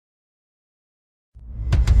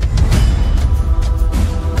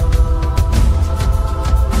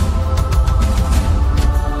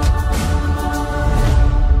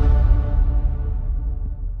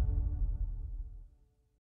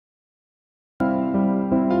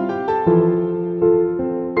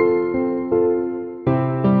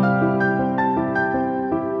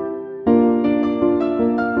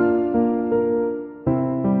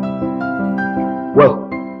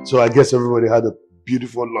So I guess everybody had a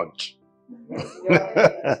beautiful lunch.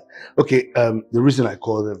 Okay, the reason I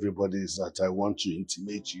called everybody is that I want to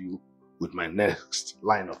intimate you with my next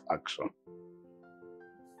line of action.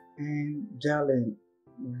 Darling,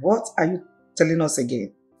 what are you telling us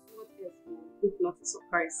again? What else? If not a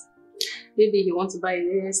surprise. Maybe he wants to buy a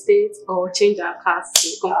real estate or change our cars to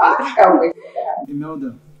the company.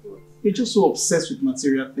 Imelda, you're just so obsessed with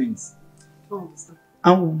material things. Oh, understand.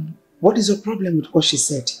 And what is your problem with what she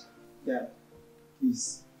said? Yeah,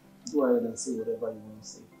 please, go ahead and say whatever you want to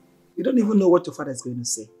say. You don't even know what your father is going to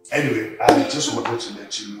say. Anyway, I just wanted to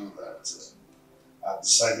let you know that I've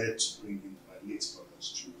decided to bring in my late brother's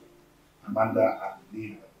children, Amanda and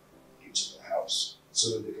Nina, into the house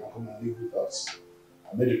so that they can come and live with us.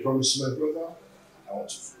 I made a promise to my brother and I want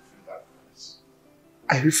to fulfill that promise.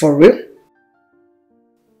 Are you for real?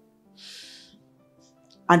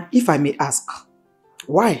 And if I may ask,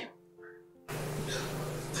 why?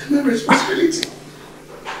 My responsibility.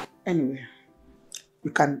 Anyway,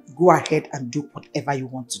 you can go ahead and do whatever you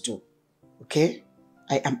want to do. Okay?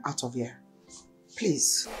 I am out of here.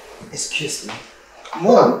 Please, excuse me. Come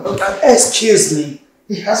on, excuse me.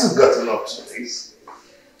 He hasn't gotten up to this.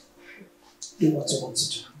 Do what you want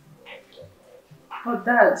to do. Oh,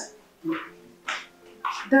 Dad.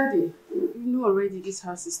 Daddy, you know already this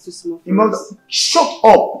house is too small for Imelda, us. shut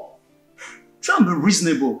up! Try and be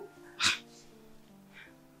reasonable.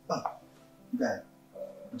 Dad,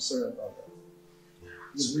 I'm sorry about that.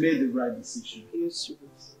 You've made the right decision. Yes, you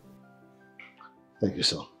Thank you,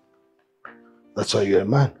 son. That's why you're a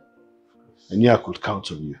man. I knew I could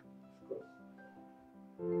count on you.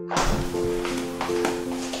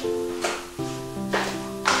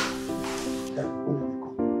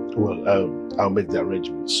 Well, I'll make the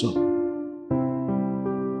arrangements soon.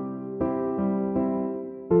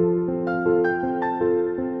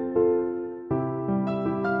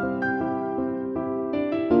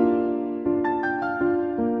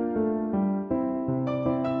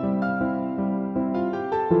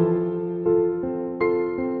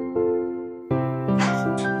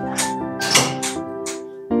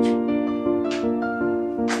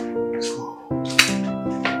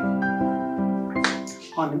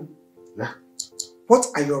 Honey, Yeah? what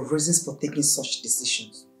are your reasons for taking such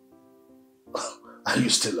decisions? Are you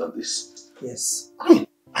still on this? Yes. I mean,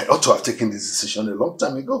 I ought to have taken this decision a long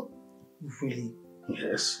time ago. Really?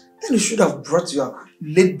 Yes. Then you should have brought your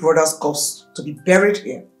late brother's corpse to be buried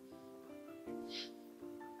here.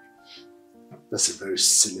 That's a very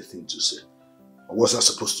silly thing to say. What's that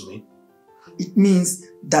supposed to mean? It means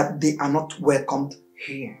that they are not welcomed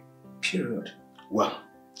here. Period. Well,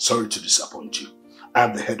 sorry to disappoint you.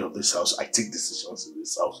 I'm the head of this house. I take decisions in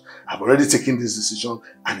this house. I've already taken this decision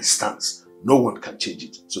and it stands. No one can change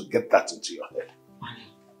it. So get that into your head.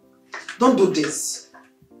 Don't do this.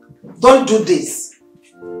 Don't do this.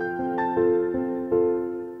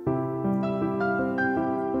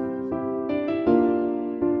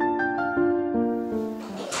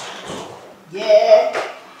 Yeah.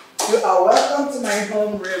 You are welcome to my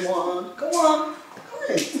home, Raymond. Come on.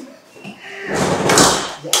 Come in.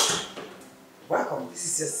 Yeah. Welcome. This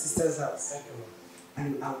is your sister's house. Thank you,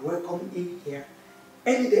 And you are welcome in here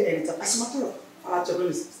any day, anytime. As a matter of fact, you're going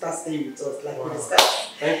to start staying with us like we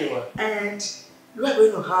discussed. Thank you, man. And you are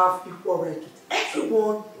going to have equal right with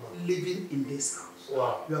everyone living in this house.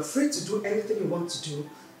 Wow. You are free to do anything you want to do.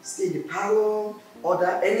 Stay in the parlor,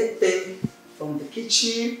 order anything from the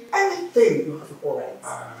kitchen, anything. You have equal rights.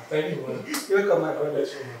 Thank you, man. You're welcome, my brother.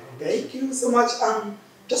 Bless you, man. Thank you so much.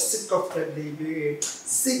 Just sit comfortably, baby.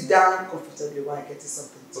 Sit down comfortably while I get you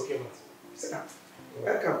something. Okay, man. Sit down.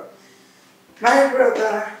 Welcome. My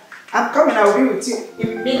brother, I'm coming. I'll be with you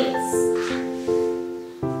in minutes.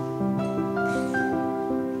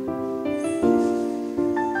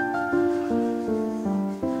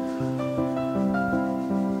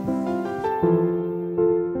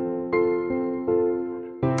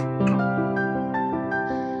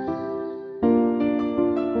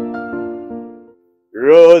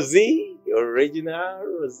 Rosie, original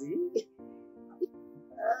Rosie.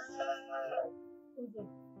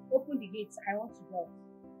 Open the gates. I want to go.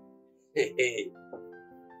 Hey.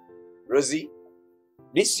 Rosie,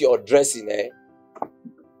 this your dressing,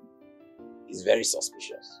 is very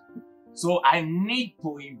suspicious. So I need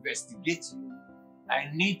to investigate you. I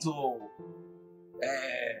need to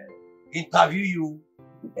interview you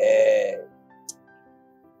to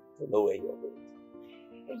know where you're going.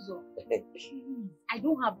 Please, I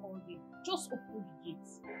don't have all day. Just open the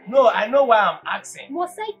gates. No, I know why I'm asking.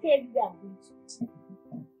 Must I tell you that I'm going to?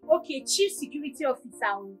 Okay, Chief Security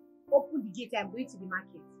Officer, open the gate. I'm going to the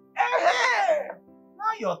market.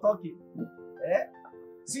 Now you're talking.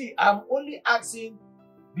 See, I'm only asking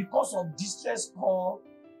because of distress call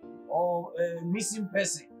or missing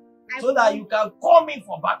person, so that you can call me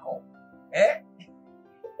for backup. Eh?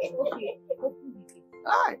 Okay.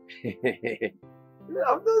 Hi.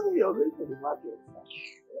 I'm telling you, you're going to the market.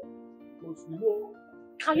 Because you know.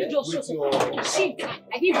 Can you just with shut your... up? See,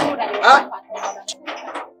 I didn't know that you're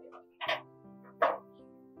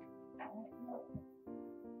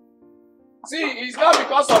See, it's not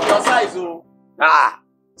because of your size, oh.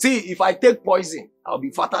 See, if I take poison, I'll be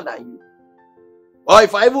fatter than you. Or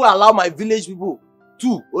if I even allow my village people,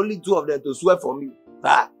 only two of them to swear for me,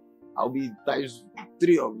 I'll be times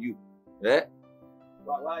 3 of you. Eh?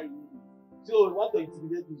 Why you? So you want to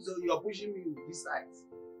intimidate me? So you're pushing me with this size.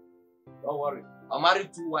 Don't worry. I'm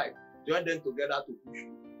married 2 wives. Join them together to push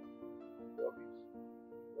you.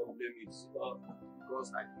 Don't blame me. It's not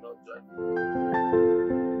because I did not join you.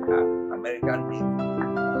 American Navy.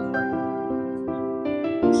 That's why.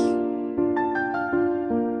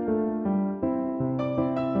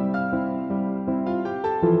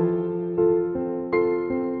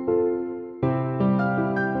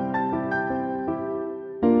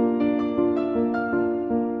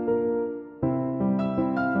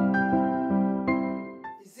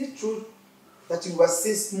 Is it true that you were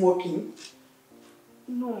seen smoking?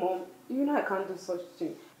 No, Mom. You know I can't do such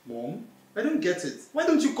thing. Mom, I don't get it. Why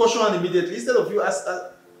don't you caution her immediately instead of you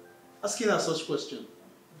asking her such question?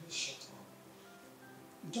 Shut up.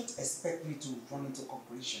 You don't expect me to run into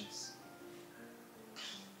conclusions.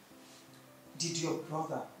 Did your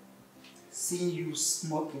brother see you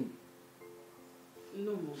smoking?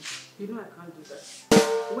 No, Mom. You know I can't do that.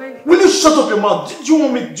 When... Will you shut up your mouth? Do you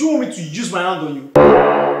want me to use my hand on you?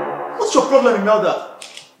 What's your problem, Imelda?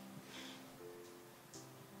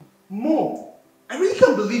 Mom, I really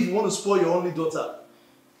can't believe you want to spoil your only daughter.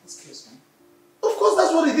 Excuse me. Of course,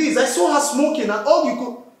 that's what it is. I saw her smoking and all you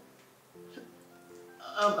could...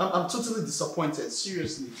 I'm totally disappointed,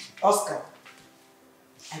 seriously. Oscar,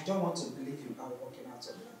 I don't want to believe you are walking out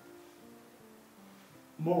of here.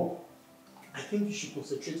 Mom, I think you should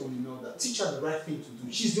concentrate on Imelda. Teach her the right thing to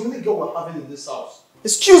do. She's the only girl we're having in this house.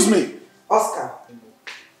 Excuse me! Oscar.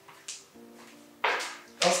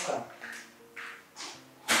 Oscar.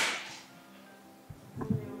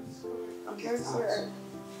 I'm very sorry.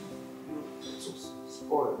 You're so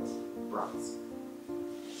spoiled, brat.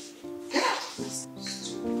 Get out of this.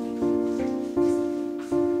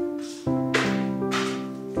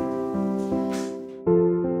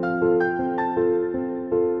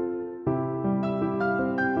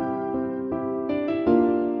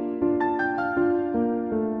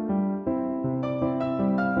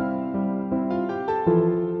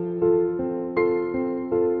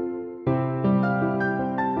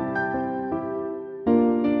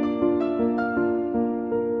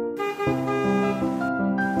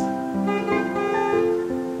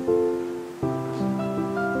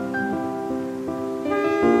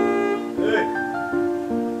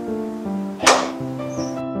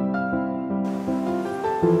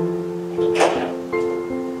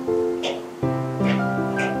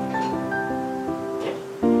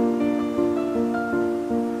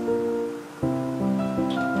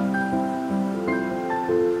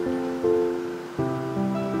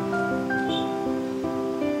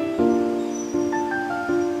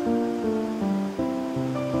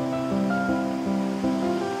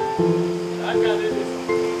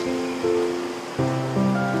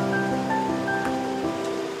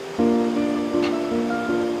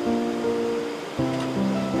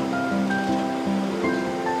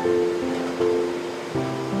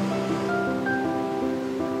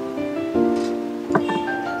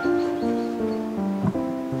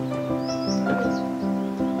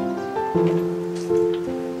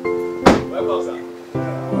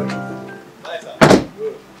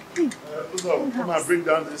 Come and bring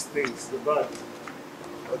down these things, the bag.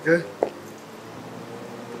 Okay?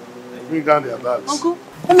 Bring down their bags. Uncle,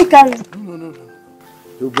 let me carry. No.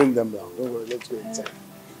 You bring them down. Don't worry, let's go inside.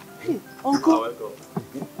 Hey, Uncle,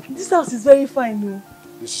 this house is very fine, no?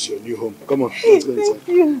 This is your new home. Come on, let's go inside. Thank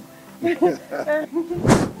you.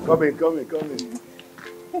 Come in.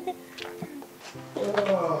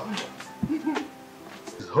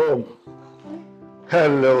 It's home.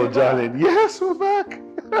 Hello, darling. Yes, we're back.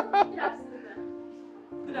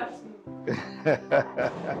 Good afternoon.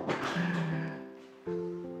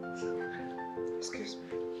 Excuse me.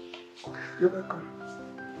 You're welcome.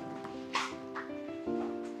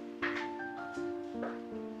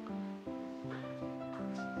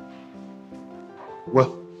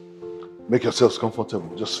 Well, make yourselves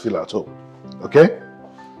comfortable. Just feel at home. Okay?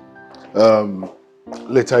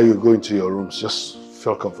 Later you go into your rooms. Just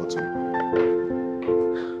feel comfortable.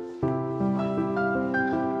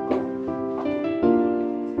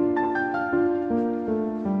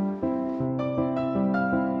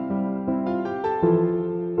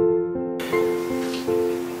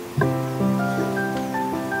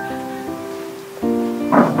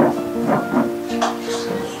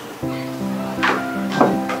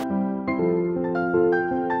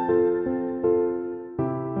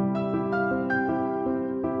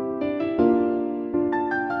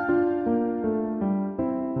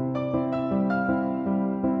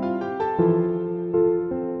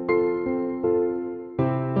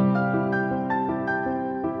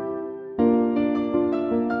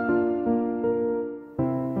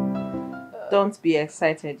 Don't be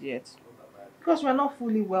excited yet. Because we're not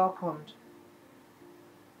fully welcomed.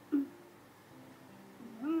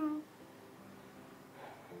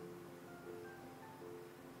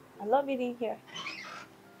 I love eating here.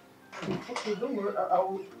 Okay, don't worry.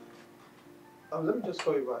 Let me just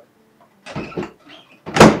call you back.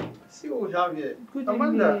 See what we have here. Good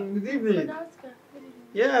Amanda, evening. good evening. Good evening.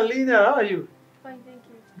 Yeah, Lena, how are you? Fine, thank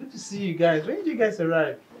you. Good to see you guys. When did you guys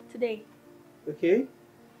arrive? Today. Okay.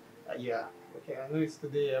 Yeah. Okay, I know it's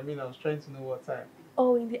today. I mean, I was trying to know what time.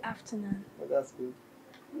 Oh, in the afternoon. But that's good.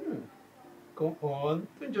 Come on.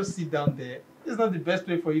 Don't just sit down there. It's not the best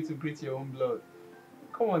way for you to greet your own blood.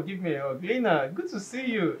 Come on, give me a hug. Lena, good to see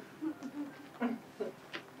you.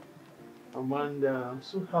 Amanda, I'm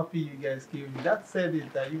so happy you guys came. That said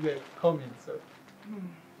it that you were coming, so.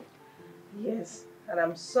 Yes, and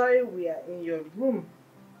I'm sorry we are in your room.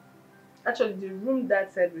 Actually, the room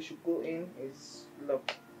that said we should go in is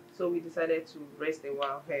locked. So we decided to rest a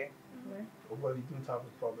while here. Well, you don't have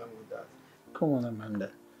a problem with that. Come on,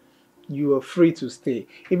 Amanda. You are free to stay.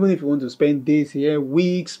 Even if you want to spend days here,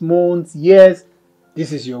 weeks, months, years,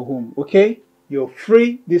 this is your home, okay? You're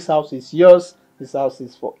free. This house is yours. This house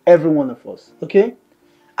is for every one of us, okay?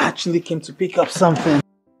 I actually came to pick up something.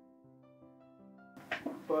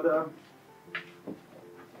 But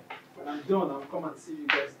when I'm done, I'll come and see you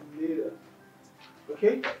guys later.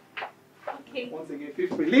 Okay? Okay. Once again,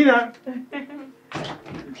 feel free. Lena!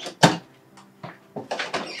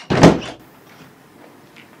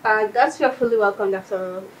 That's you're fully welcomed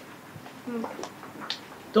after all.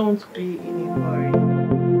 Don't be in a hurry.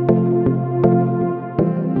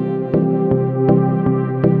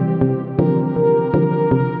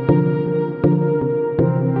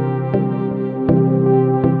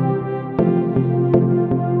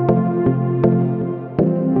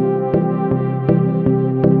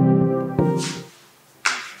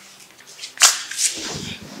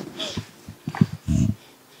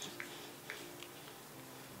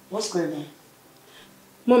 What's going on?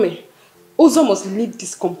 Mommy, Ozo must leave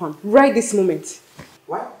this compound right this moment.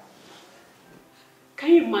 What?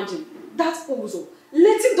 Can you imagine that Ozo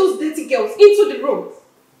letting those dirty girls into the room?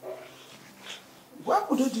 Why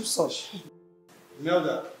would you do such?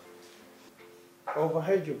 Melda, I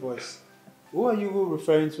overheard your voice. Who are you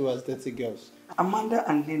referring to as dirty girls? Amanda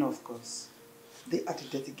and Lena, of course. They are the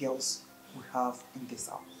dirty girls we have in this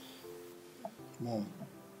house. Mom,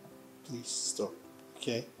 please stop,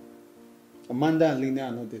 okay? Amanda and Lena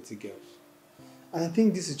are not dirty girls. And I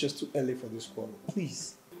think this is just too early for this quarrel.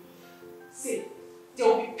 Please. See, there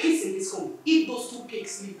will be peace in this home if those two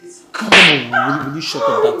pigs leave this house. Come on, will you shut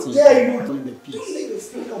up that thing? Yeah, you Don't let peace. Don't lay your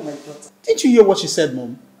finger on my daughter. Didn't you hear what she said,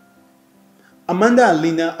 Mom? Amanda and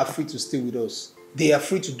Lena are free to stay with us. They are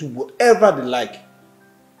free to do whatever they like.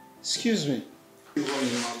 Excuse me.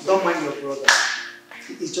 Don't mind your brother.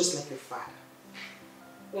 He is just like your father.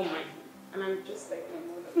 Oh my, and I'm just like my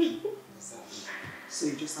mother. So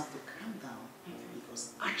you just have to calm down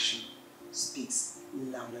because action speaks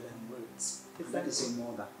louder than words. That is your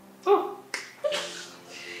mother. Oh,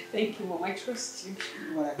 thank you, Mom. I trust you.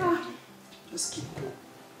 You know what I can do? Just keep going.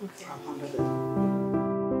 Okay. I'm under the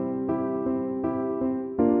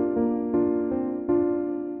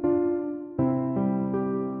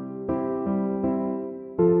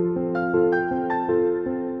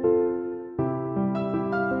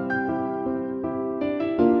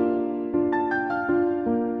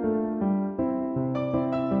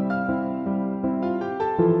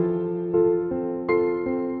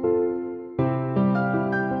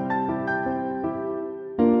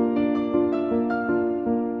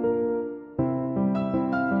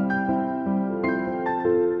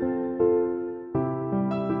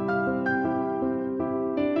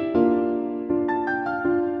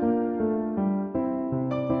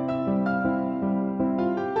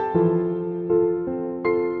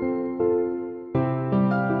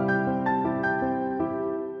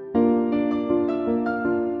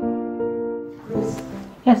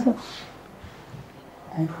Yes, sir.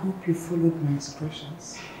 I hope you followed my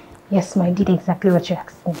instructions. Yes, ma, I did exactly what you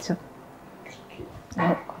asked me to.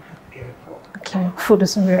 Oh, Beautiful. okay, food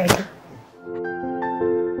is ready.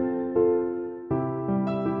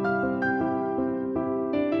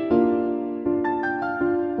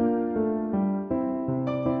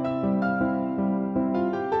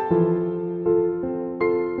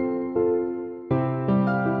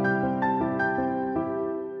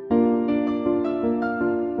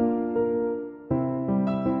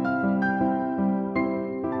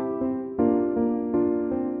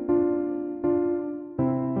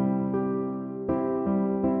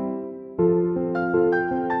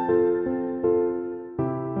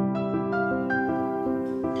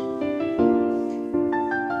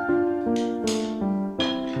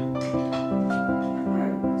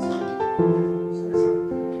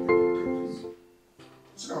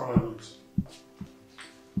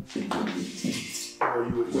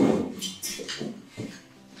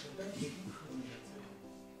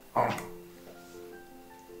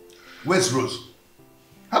 Where's Rose?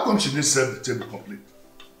 How come she didn't serve the table complete?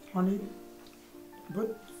 Honey,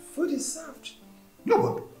 but food is served. No,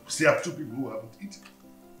 but we still have 2 people who haven't eaten.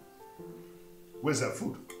 Where's her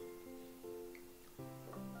food?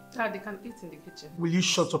 Dad, they can eat in the kitchen. Will you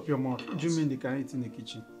shut up your mouth? What do you mean they can eat in the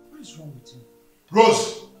kitchen? What is wrong with you?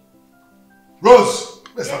 Rose! Rose!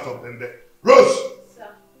 Let's not talk them there. Rose! Sir.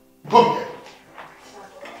 Come here.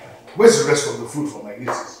 Where's the rest of the food for my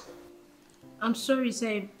nieces? I'm sorry, sir.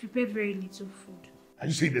 I prepared very little food. Are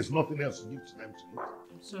you saying there's nothing else to give to them to eat?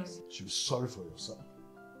 I'm sorry. You should be sorry for yourself.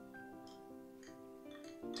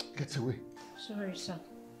 Get away. Sorry, sir.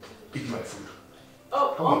 Eat my food.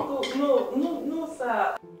 Oh, Uncle, no,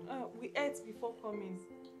 sir. We ate before coming.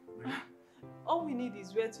 Really? All we need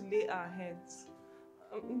is where to lay our heads.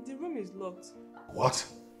 The room is locked. What?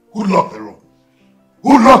 Who locked the room?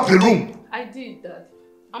 Who locked the room? I did, Dad.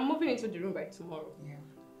 I'm moving into the room by tomorrow. Yeah.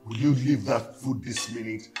 Will you leave that food this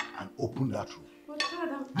minute and open that room? But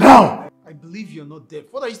Dad, Now! I believe you're not deaf.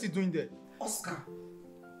 What are you still doing there? Oscar,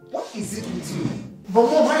 what is it with you? But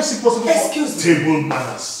Mom, how is it possible? Excuse me. Table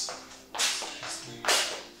manners.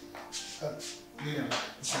 Yeah,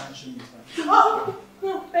 it's actually Oh,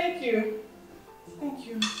 no, thank you. Thank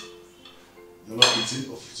you. You're not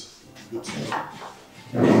eating? Okay, good to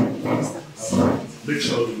know. Make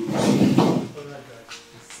sure you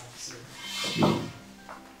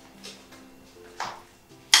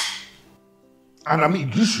And I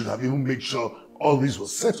mean, you should have even made sure all this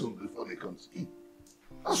was settled before they come to eat.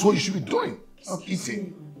 That's what you should be doing, not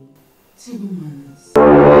eating. table manners.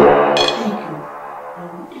 Thank you. I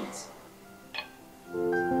will eat.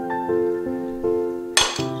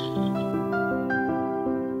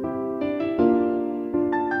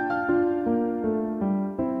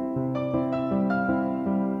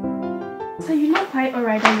 So you know quite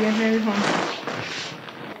alright that you're very hungry.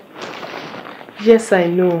 Yes, I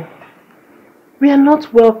know. We are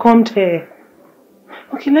not welcomed here.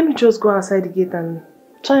 Okay, let me just go outside the gate and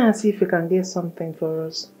try and see if we can get something for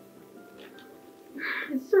us.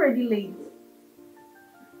 It's already late.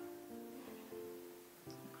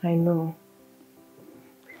 I know.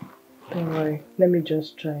 Don't worry. Let me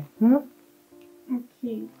just try. Okay.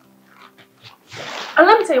 And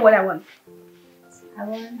let me tell you what I want. I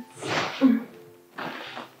want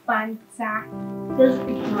Fanta. Just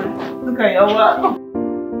pick one. Look at your work.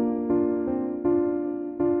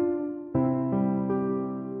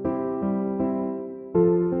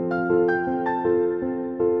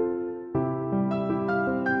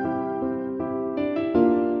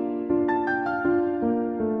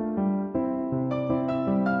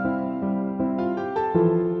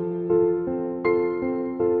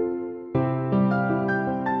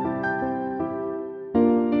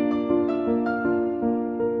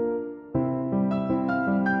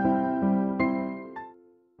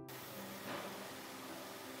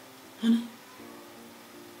 Honey,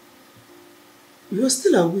 you are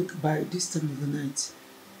still awake by this time of the night.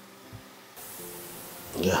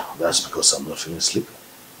 Yeah, that's because I'm not feeling sleepy.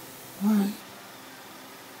 Why?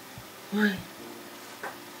 Why?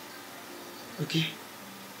 Okay,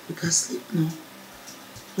 you can sleep now.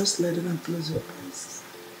 Just lie down and close your eyes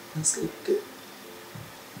and sleep, okay?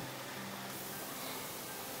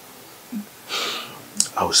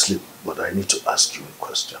 I will sleep, but I need to ask you a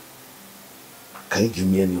question. Can you give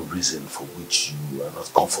me any reason for which you are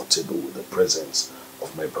not comfortable with the presence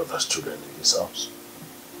of my brother's children in this house?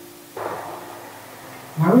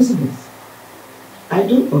 My reason is, I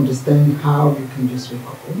don't understand how you can just wake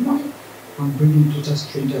up one night and bring in total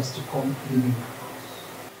strangers to come live in your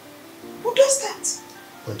house. Who does that?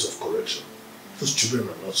 Point of correction. Those children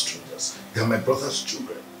are not strangers. They are my brother's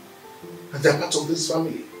children. And they are part of this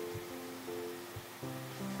family.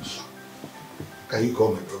 Can you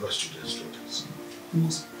call my brother's children strangers? You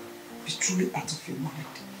must be truly out of your mind.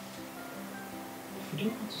 If you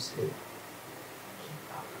don't want to sleep,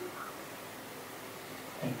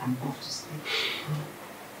 I am off to sleep.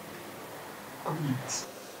 Good night.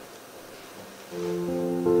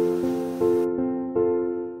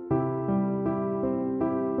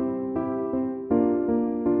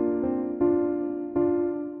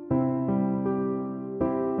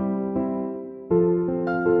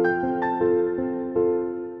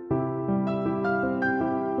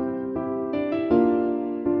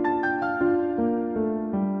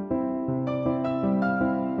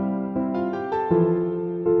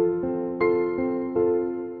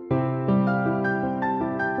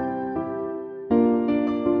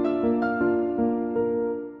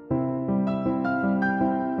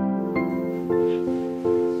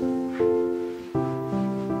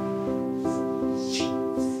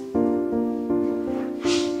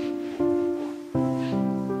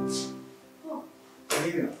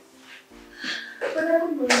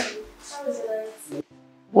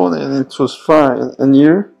 It was fine. And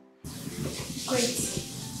you?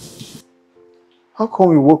 Great. How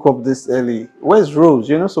come you woke up this early? Where's Rose?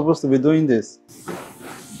 You're not supposed to be doing this.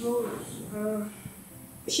 Rose,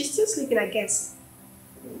 she's still sleeping, I guess.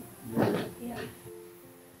 Yeah.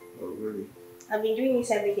 Oh, really? I've been doing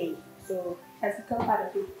this every day, so it has become part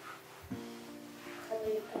of it.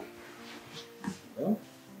 Well,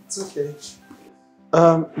 it's okay.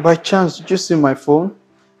 By chance, did you see my phone?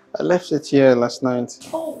 I left it here last night.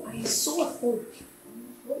 Oh, I saw a phone.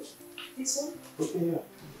 This one? Okay,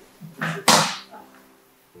 yeah.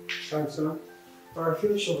 Thanks, sir. Alright,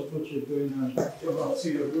 finish up with what you're doing and get back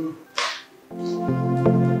to your room.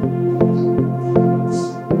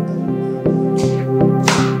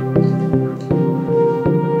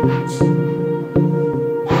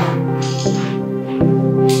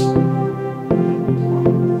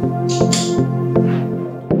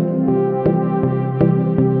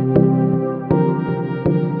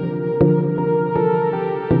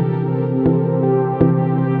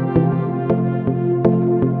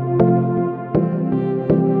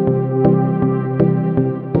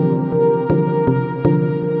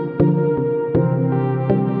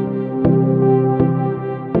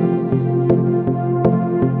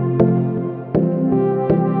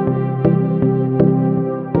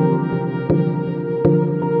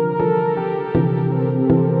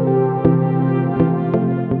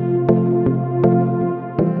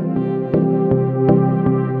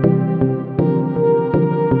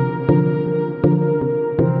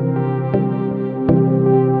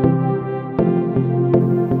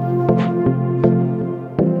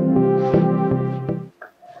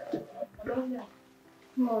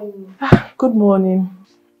 Morning. Good morning.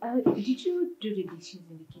 Did you do the dishes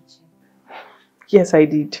in the kitchen? Yes, I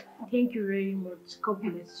did. Thank you very much. God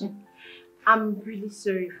bless you. I'm really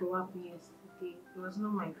sorry for what happened yesterday. It was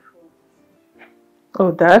not my fault.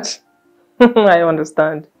 Oh, that? I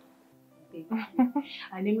understand. Thank you.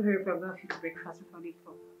 I didn't hurry up about your breakfast before they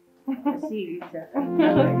come. I'll see you later.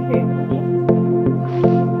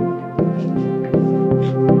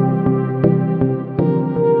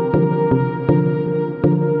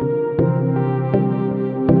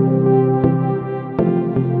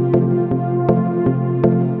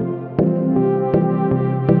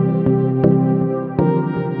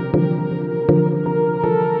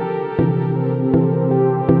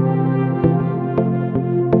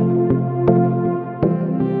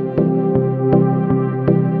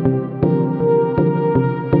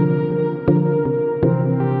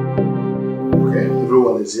 Okay,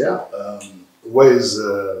 everyone is here. Where is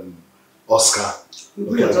Oscar?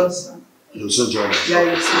 Okay. You also join us. Yeah,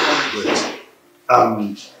 you Great.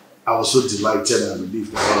 I was so delighted and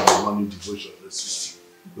relieved about the morning devotion this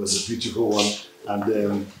week. It was a beautiful one.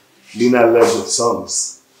 And Lina led with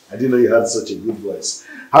songs. I didn't know you had such a good voice.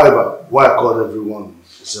 However, why I called everyone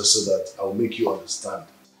is just so that I will make you understand.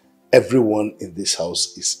 Everyone in this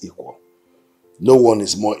house is equal. No one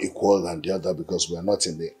is more equal than the other because we are not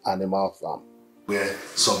in the animal farm where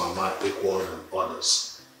some are more equal than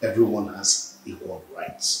others. Everyone has equal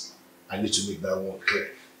rights. I need to make that one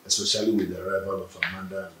clear, especially with the arrival of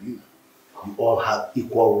Amanda and Lina. You all have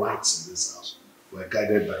equal rights in this house. We're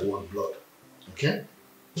guided by one blood. Okay?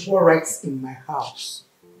 Equal rights in my house.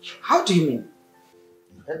 How do you mean?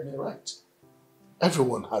 You heard me right.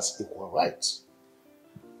 Everyone has equal rights.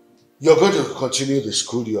 You're going to continue the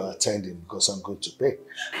school you are attending because I'm going to pay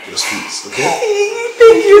your fees, okay? Hey,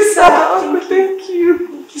 thank you, Sam. Thank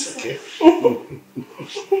you. It's okay.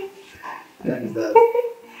 Thanks, Dad.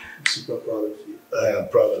 I'm super proud of you. I am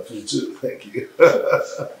proud of you too. Thank you.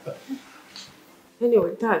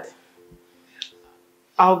 Anyway, Dad,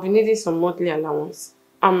 I'll be needing some monthly allowance.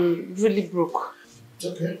 I'm really broke. It's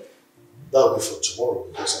okay. That'll be for tomorrow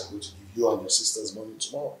because I'm going to give you and your sister's money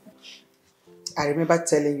tomorrow. I remember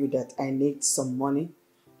telling you that I need some money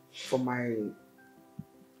for my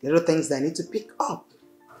little things that I need to pick up.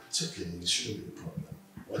 It's okay. It shouldn't be a problem.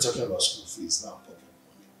 We're talking about school fees now, pocket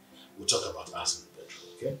money. We'll talk about us in the bedroom,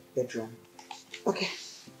 okay? Bedroom.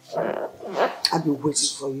 I'll be waiting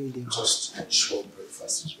for you in the Just ensure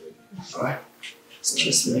breakfast is ready. Alright?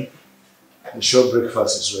 Excuse me. Ensure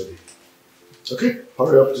breakfast is ready. Okay,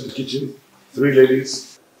 hurry up to the kitchen. 3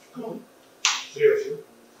 ladies. Come on. 3 of you.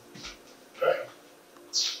 Right.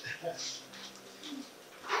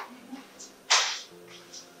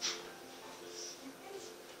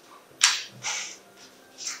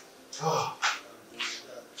 Oh.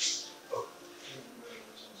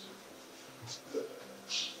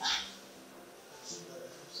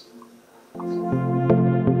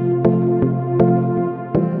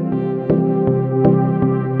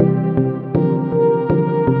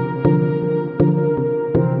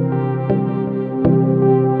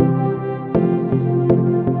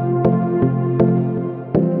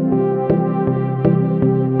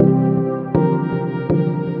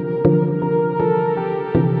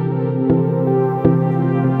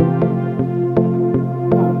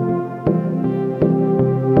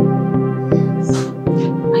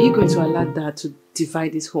 to allow Dad to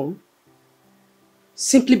divide his home?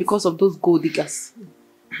 Simply because of those gold diggers?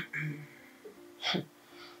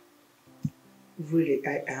 Really,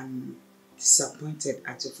 I am disappointed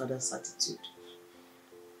at your father's attitude.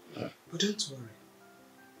 But don't worry.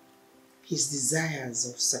 His desires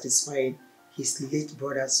of satisfying his late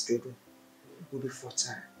brother's children will be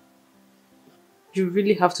fertile. You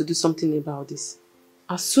really have to do something about this.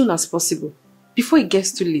 As soon as possible. Before it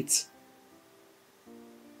gets too late.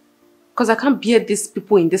 Because I can't bear these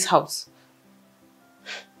people in this house.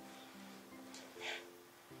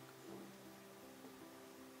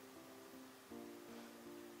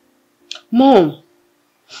 Mom!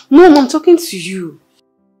 Mom, I'm talking to you.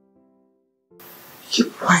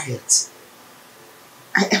 Keep quiet.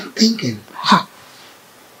 I am thinking. Ha!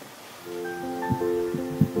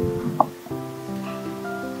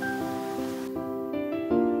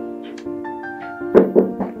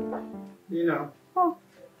 You know. Oh,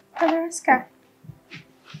 hello, Oscar.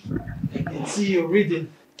 I can see you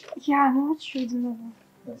reading. Yeah, I'm not reading over.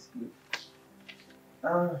 That's good.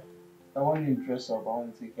 I want you to dress up. I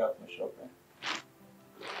want to take you out for shopping.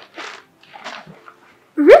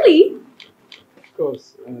 Really? Of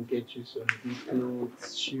course, I'm going to get you some good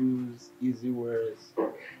clothes, shoes, easy wears.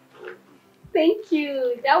 Thank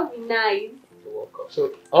you. That would be nice. You're welcome.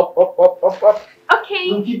 So, up. Okay.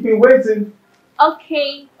 Don't keep me waiting.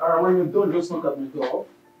 Okay. Alright, when you're done, just knock at my door.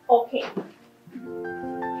 Okay.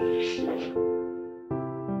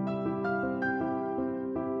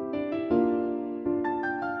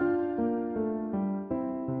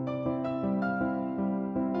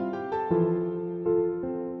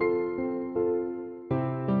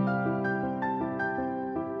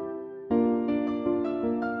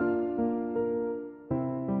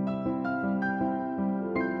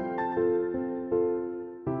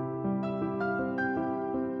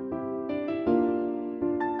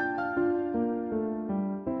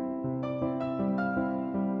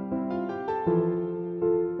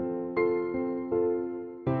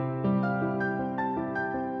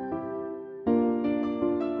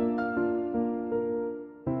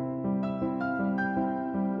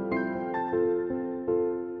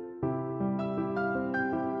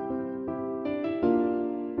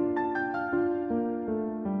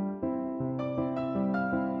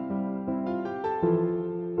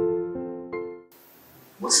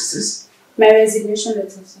 What is this? My resignation letter,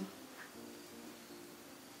 sir.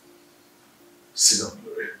 Sit down,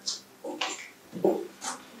 Gloria.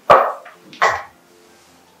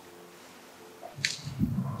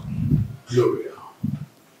 Gloria,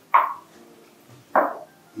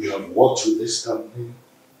 you have worked with this company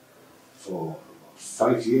for about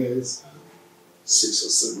 5 years and 6 or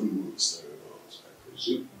 7 months thereabouts, I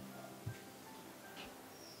presume.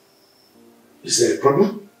 Is there a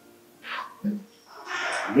problem?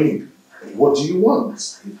 I mean, what do you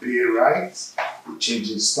want? A pay rise? A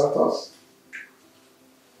change in status?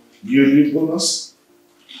 Yearly bonus?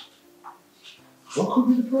 What could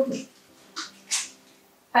be the problem?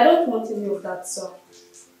 I don't want any of that, sir.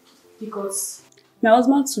 Because my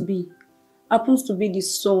husband-to-be happens to be the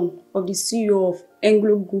son of the CEO of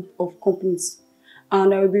Anglo Group of Companies.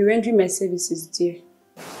 And I will be rendering my services there.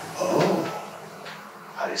 Oh,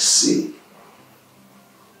 I see.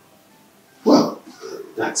 Well,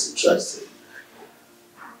 that's interesting.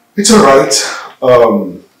 It's all right.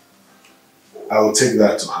 I will take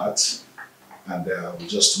that to heart, and I will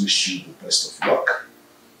just wish you the best of luck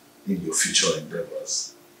in your future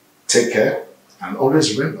endeavors. Take care, and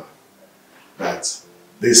always remember that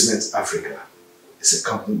Basement Africa is a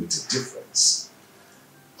company with a difference.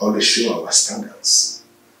 Always show our standards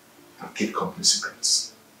and keep company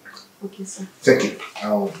secrets. Okay, sir. Thank you.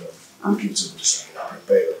 I'll look into this and I'll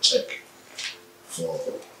prepare your check for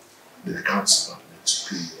the accounts department to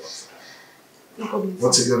pay you off. No problem, sir.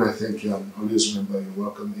 Once again, I thank you, and always remember you're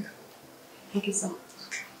welcome here. Thank you, sir.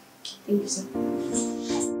 Thank you, sir.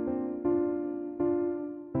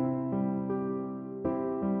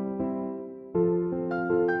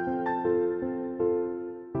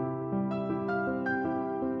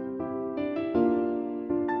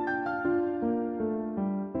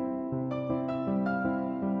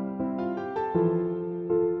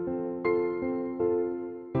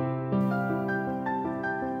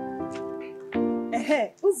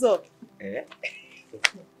 Hey, what's up? Eh?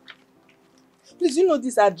 Please, you know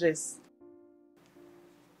this address?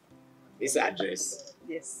 This address.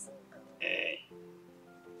 Yes.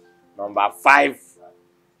 Number 5,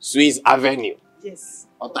 Swiss Avenue. Yes.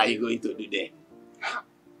 What are you going to do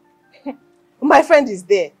there? My friend is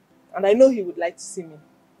there, and I know he would like to see me.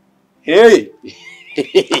 Hey!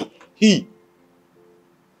 He!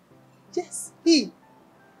 Yes, he.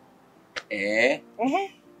 Eh?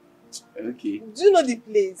 Okay. Do you know the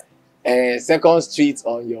place? Second street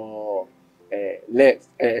on your left,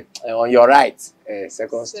 on your right.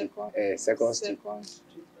 Second street. Second street.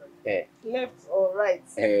 Left or right?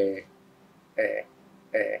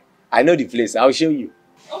 I know the place. I'll show you.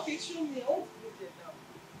 Okay, show me. I want to go there now.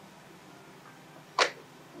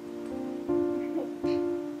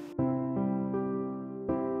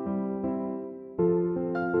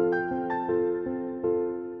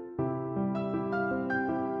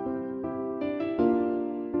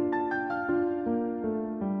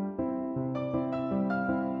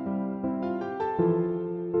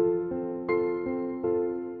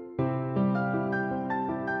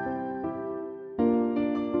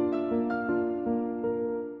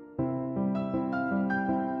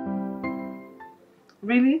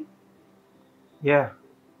 Really? Yeah.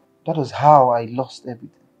 That was how I lost everything.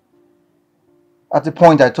 At the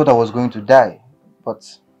point I thought I was going to die,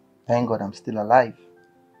 but thank God I'm still alive.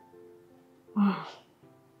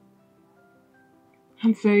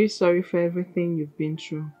 I'm very sorry for everything you've been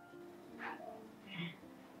through.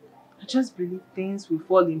 I just believe things will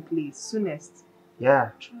fall in place soonest. Yeah.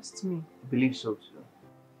 Trust me. I believe so too.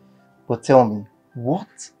 But tell me,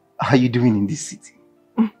 what are you doing in this city?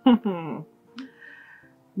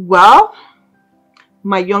 Well,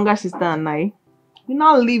 my younger sister and I, we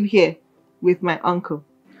now live here with my uncle.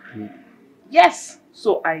 Yes,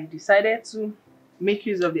 so I decided to make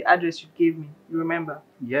use of the address you gave me. You remember?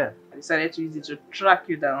 Yeah. I decided to use it to track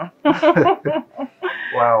you down.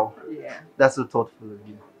 Wow. Yeah. That's so thoughtful of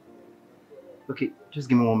you. Okay, just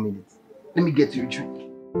give me 1 minute. Let me get you a drink.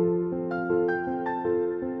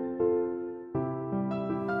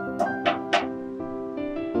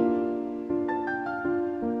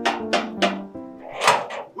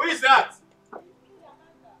 Who is that?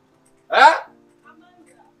 Huh?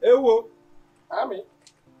 Ewo. Ami.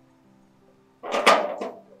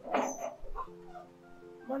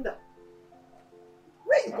 Amanda.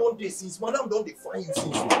 Where you gone there since? Madam don't define you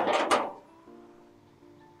since. Define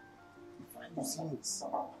you since.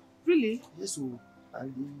 Really? Yes, so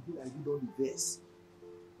and you be like you don't the best.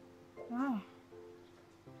 Ah.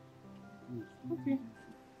 Okay.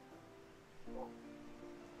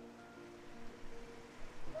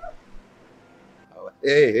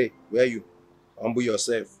 Hey, where you? Humble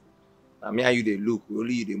yourself. I mean, how you they look,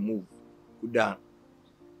 only you they move. Go down.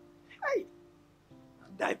 Hey, I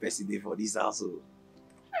die person day for this household.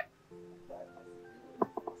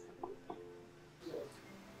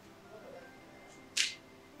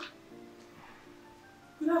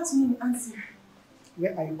 Good afternoon, Auntie.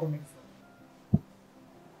 Where are you coming from?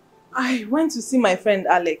 I went to see my friend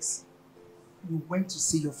Alex. You went to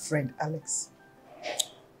see your friend Alex.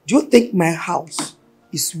 Do you think my house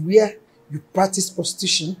is where you practice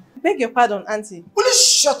prostitution? Beg your pardon, Auntie. Will you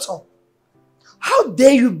shut up? How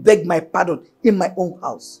dare you beg my pardon in my own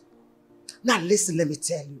house? Now listen, let me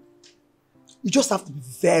tell you. You just have to be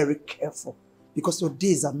very careful because your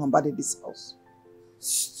days are numbered in this house.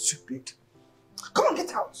 Stupid. Come on,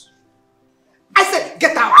 get out. I said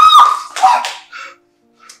get out.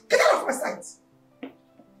 Get out of my sight.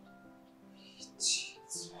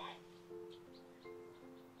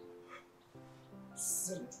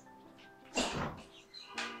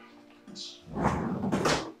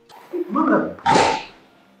 Mother,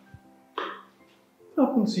 what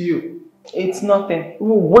happened to you? It's nothing.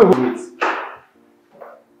 Wait.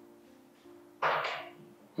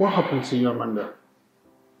 What happened to you, Amanda?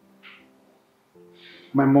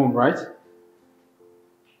 My mom, right?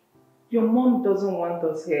 Your mom doesn't want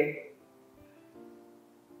us here.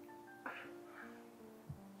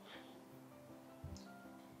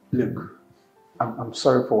 Look, I'm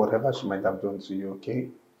sorry for whatever she might have done to you, okay?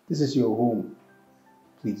 This is your home.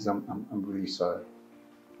 Please, I'm really sorry.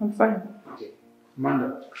 I'm fine. Okay.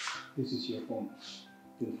 Amanda, this is your home.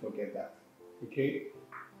 Don't forget that, okay?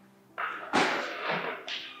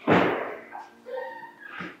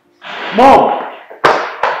 Mom!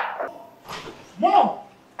 Mom!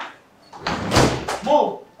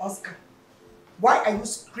 Mom! Oscar, why are you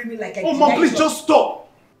screaming like a Oh, Mom, please just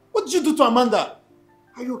stop! What did you do to Amanda?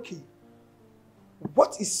 Are you okay?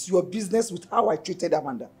 What is your business with how I treated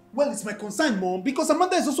Amanda? Well, it's my concern, Mom, because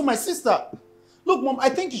Amanda is also my sister. Look, Mom, I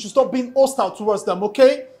think you should stop being hostile towards them,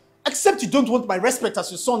 okay? Except you don't want my respect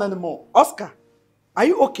as your son anymore. Oscar, are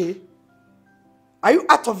you okay? Are you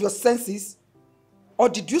out of your senses? Or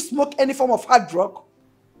did you smoke any form of hard drug?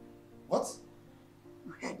 What?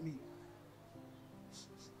 You heard me.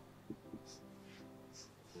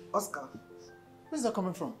 Oscar, where's that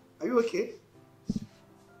coming from? Are you okay?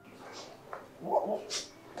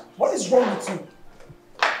 What is wrong with you?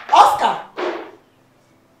 Oscar!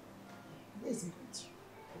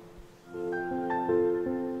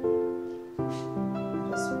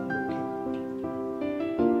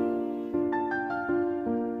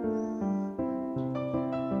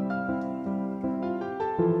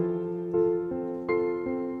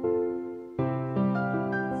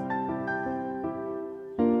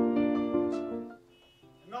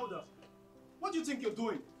 What do you think you're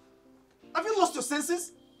doing? Have you lost your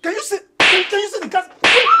senses? Can you see the gas?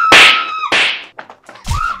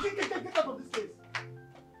 Get out of this place.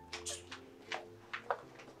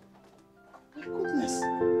 My goodness.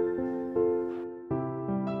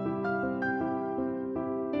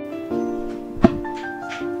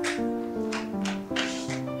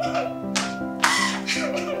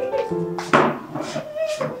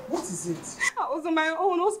 What is it? I was on my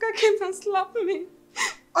own. Oscar came and slapped me.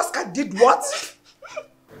 Oscar did what?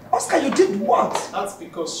 Oscar, you did what? That's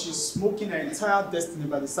because she's smoking her entire destiny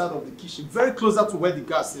by the side of the kitchen, very closer to where the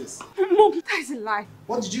gas is. Mom, that is a lie.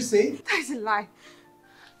 What did you say? That is a lie.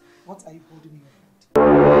 What are you holding in your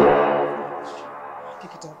hand?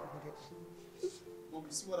 Pick it up. Mom,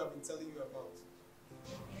 you see what I've been telling you about?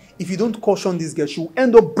 If you don't caution this girl, she will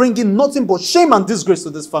end up bringing nothing but shame and disgrace to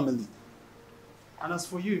this family. And as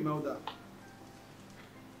for you, Imelda,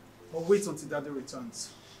 but wait until Daddy returns.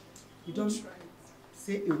 You don't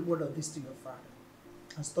say a word of this to your father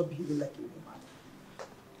and stop behaving like a woman.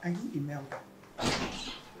 And you, Imelda,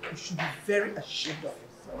 you should be very ashamed of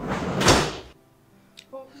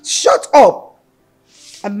yourself. Shut up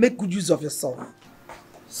and make good use of yourself.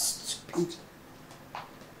 Stupid.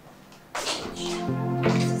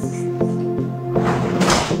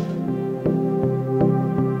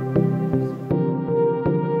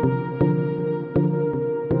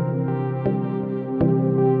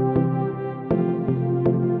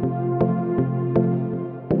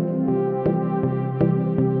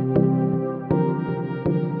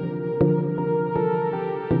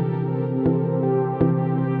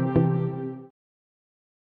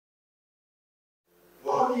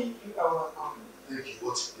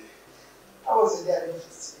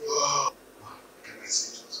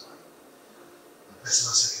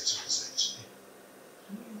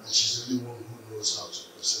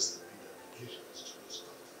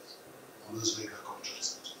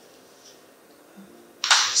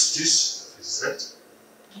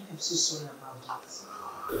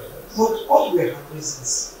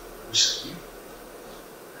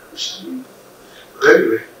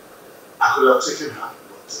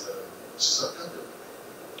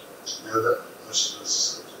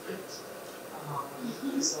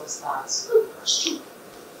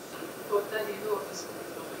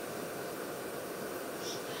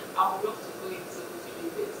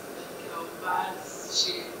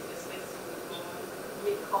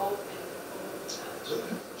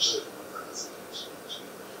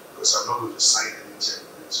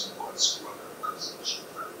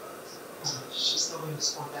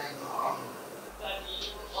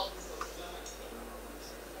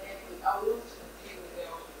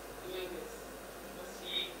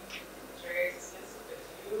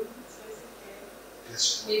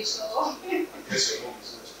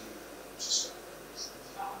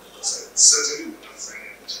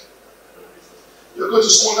 You're going to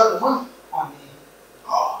squander the money.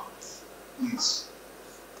 Oh, please.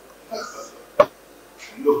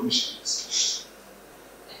 You know who she is.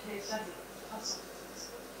 I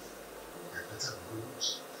better go.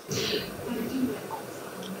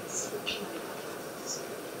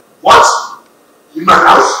 What? In my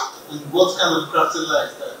house? And what kind of crafty lie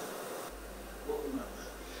is that?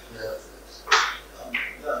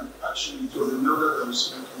 Actually, it was a murder that was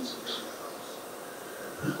smoking in the house.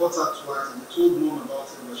 He caught her twice and told Mom about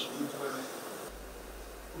it, but she didn't do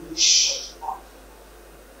anything. You shut up.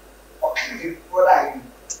 What kind of brother are you?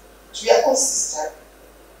 To your own sister?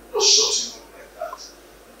 Don't shut him up like that.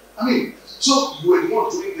 I mean, so you were the one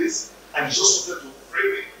doing this and you just wanted to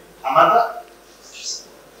frame me, Amanda?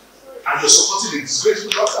 And you're supporting a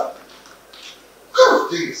disgraceful daughter? What kind of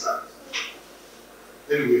thing is that?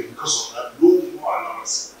 Anyway, because of that, no more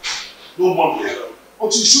allowance. No more play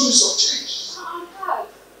until you show me some change. It's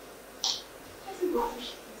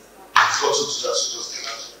got to just get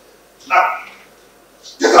out. Now,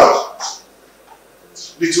 get out!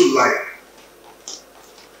 Little liar.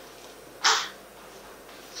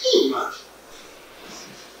 You man.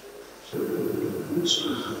 I'm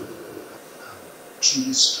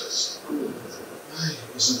truly stressed. I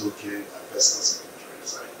wasn't okay. My personal secretary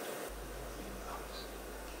resigned.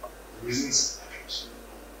 The reasons I can't.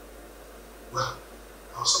 Well,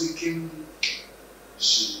 I was thinking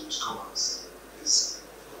she would come and say this,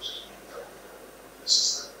 of course,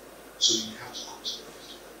 so you have to come to the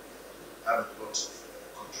office. I have a lot of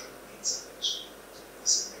contract meetings and so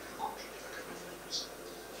it's a medical contract I can offer.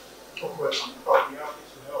 Oh, well, I'm probably happy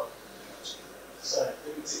to help. Sorry,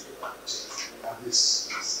 let me take it back. And this.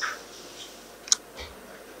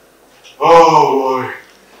 Oh boy.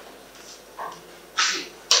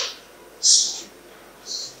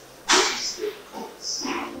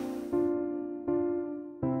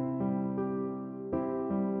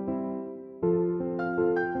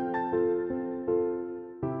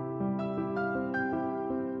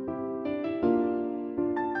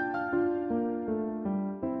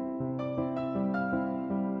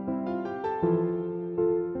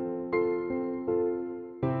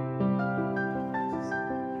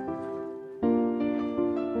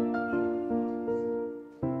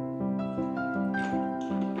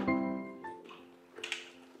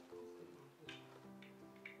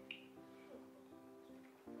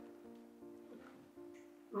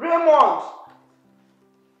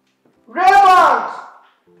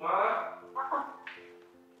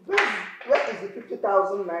 the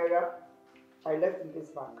 50,000 naira I left in this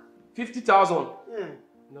bag? 50,000? Yeah.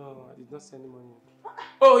 No, I did not send any money.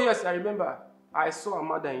 Oh yes, I remember. I saw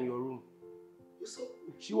Amanda in your room. You saw?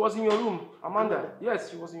 She was in your room. Amanda. Yes,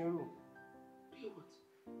 she was in your room.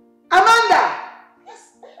 Amanda!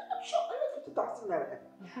 Yes, I'm sure I left 50,000 naira.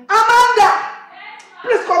 Amanda!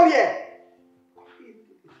 Please come here.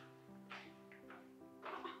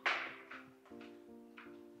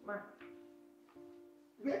 Man,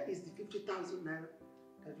 where is the 50,000 naira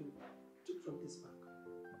that you took from this bag?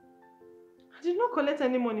 I did not collect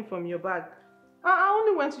any money from your bag. I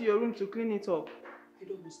only went to your room to clean it up. I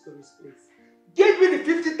don't know stories, please. Give me the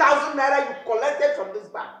 50,000 naira you collected from this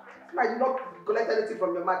bag. I did not collect anything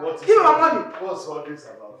from your bag. Give me my money. What's all this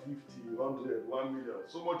about 50, 100, 1 million?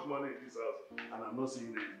 So much money in this house, and I'm not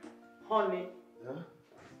seeing it. Honey,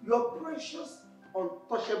 your precious,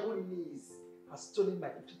 untouchable niece has stolen my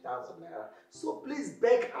 50,000 naira. So please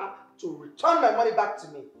beg her to return my money back to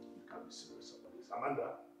me. You can't be serious about this. Amanda?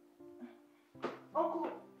 Uncle, I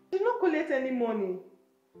did not collect any money.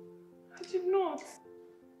 I did not.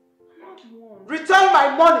 I'm not the one. Return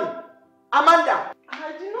my money! Amanda!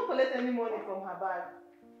 I did not collect any money from her bag.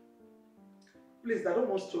 Please, I don't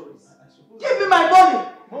want stories. Give me my money!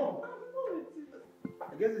 Mom!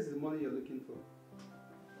 I guess this is the money you're looking for.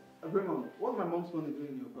 Mom, what's my mom's money doing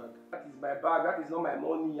in your bag? That is my bag. That is not my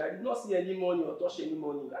money. I did not see any money or touch any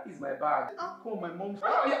money. That is my bag. How come my mom's...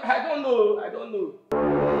 I don't know. I don't know.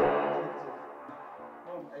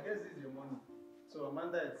 Mom, I guess this is your money. So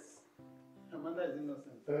Amanda is innocent.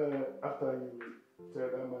 After you tell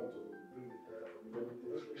that man to bring it from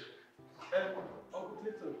the Uncle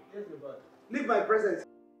Clayton, here's your bag. Leave my presence.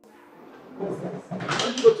 Nonsense. Why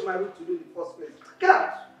did you go to my room to do in the first place? Get out!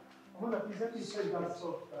 Amanda, please let me check that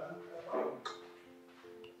stuff.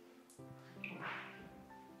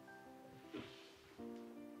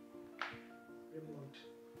 Raymond,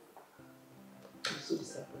 I'm so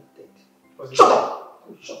disappointed. Shut up!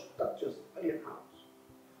 Shut up, just by your house.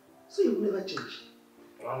 So you will never change.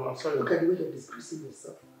 I'm sorry. Look at the way you're disgracing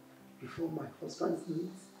yourself before my husband's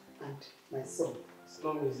needs and my son. It's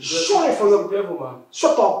not me. Shut up, devil, man.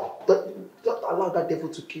 Shut up! Don't allow that devil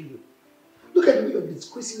to kill you. Look at the way you're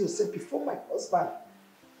disgracing yourself before my husband,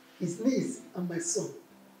 his niece, and my son.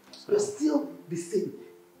 You're still the same.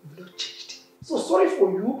 You've not changed. So sorry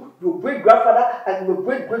for you, your great-grandfather, and your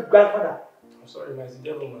great-great-grandfather. I'm sorry, man. It's the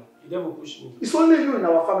devil, man. The devil pushed me. It's only you in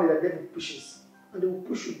our family that the devil pushes. And they will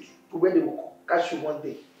push you to where they will catch you one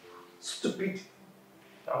day. Stupid.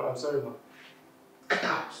 I'm sorry, man. Get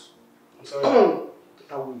out. I'm sorry. Come on.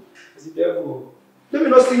 Get away. It's the devil. Let me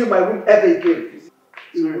not see you in my room ever again.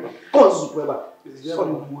 Go on, Zukweba.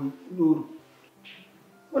 Sorry, no.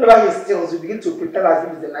 Whenever he steals, you begin to pretend as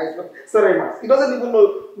if he's a nice man. Sorry, man. He doesn't even know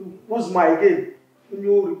who's my again.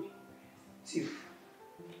 No. Thief.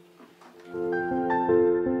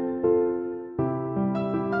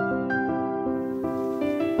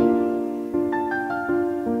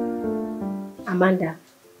 Amanda,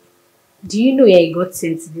 do you know you're a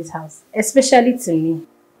godsend to this house? Especially to me.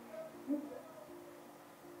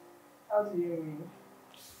 How do you mean?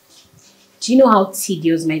 Do you know how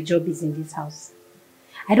tedious my job is in this house?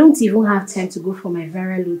 I don't even have time to go for my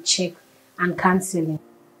viral load check and counseling.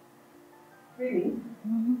 Really?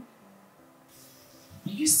 Mm-hmm.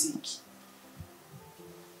 Are you sick?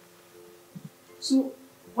 So,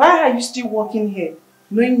 why are you still working here,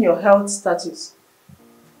 knowing your health status?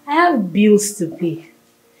 I have bills to pay.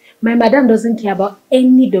 My madam doesn't care about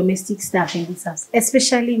any domestic staff in this house,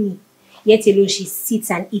 especially me. Yet alone she sits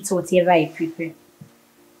and eats whatever I prepare.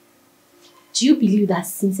 Do you believe that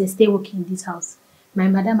since I stay working in this house, my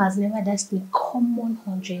madam has never dashed me common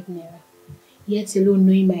 100 naira, yet alone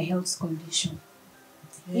knowing my health condition?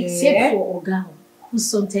 Yeah. Except for Oga, who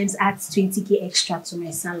sometimes adds 20k extra to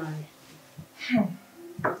my salary.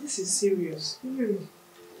 This is serious. Really?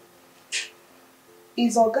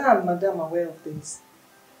 Is Oga and Madam aware of this?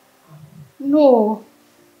 No.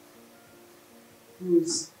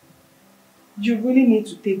 Rose, you really need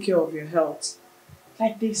to take care of your health.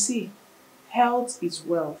 Like they say, health is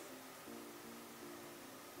wealth.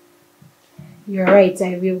 You're right,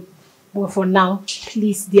 I will. But for now,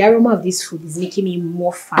 please, the aroma of this food is making me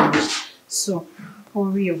more famished. So, for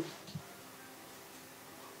real.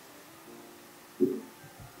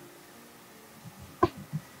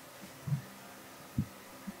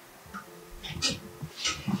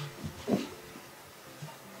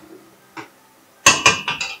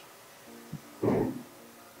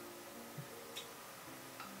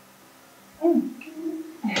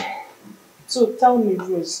 So tell me,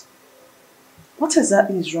 Rose, what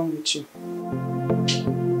exactly is wrong with you?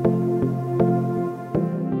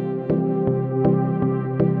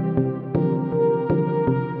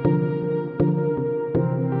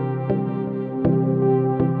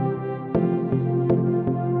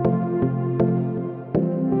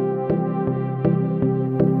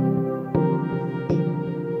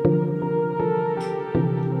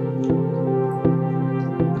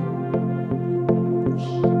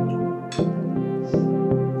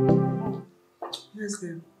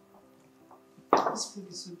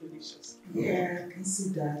 I can see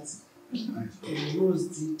that Rose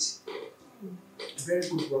did very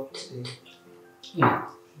good work today.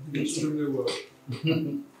 Extremely well.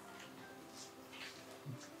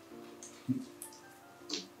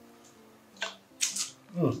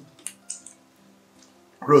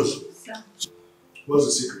 Rose, Sir. what's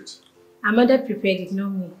the secret? Amanda prepared it, not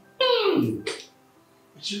me. You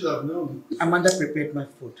should have known. Amanda prepared my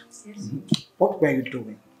food. Yes. What were you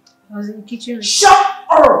doing? I was in the kitchen. Shut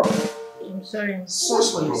up! I'm sorry.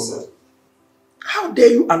 What's for yourself? How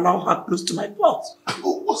dare you allow her close to my pot?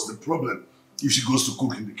 Oh, what's the problem if she goes to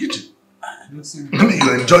cook in the kitchen? I mean,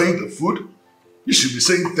 you're enjoying the food. You should be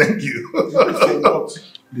saying thank you.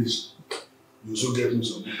 Please, you also get me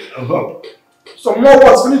some more. Some more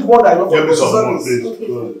what? Finish what I love. Get me some more,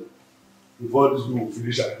 please. Before this will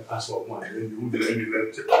finish, I can ask for more. Then you won't get any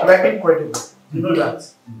left. Like incredible. You know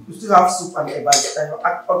that. You still have soup and a bag.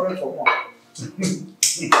 I'm ordering for more.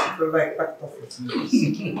 Like packed off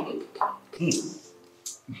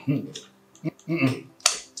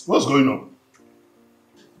What's going on?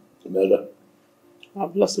 Imelda?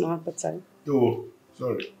 I've lost my appetite. Oh,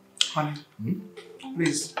 sorry. Honey,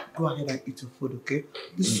 please go ahead and eat your food, okay?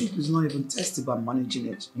 The soup is not even tasty, but I'm managing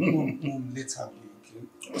it. Mom, let her be, okay?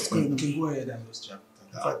 What's going on? Okay, go ahead and lose your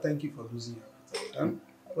appetite. In fact, thank you for losing your appetite.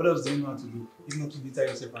 What else do you know how to do? If not to litter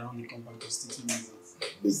yourself around the compound to stick to me.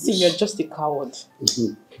 See, you're just a coward.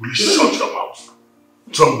 Will you shut your mouth?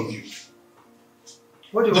 What's wrong with you?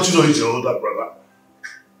 What do you Don't you know he's your older brother?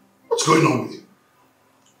 What's going on with you?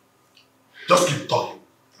 Just keep talking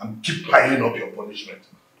and keep piling up your punishment.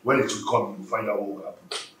 When it will come, you'll find out what will happen.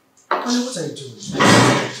 Honey, what are you doing?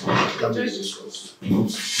 Can't be discussed.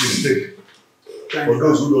 Please take. For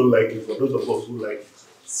those who don't like it, for those of us who like it,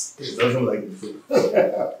 it doesn't like the food. I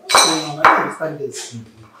don't understand this.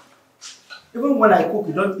 Even when I cook,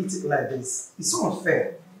 you don't eat it like this. It's so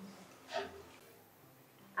unfair.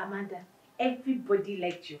 Amanda, everybody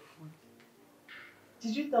liked your food.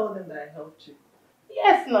 Did you tell them that I helped you?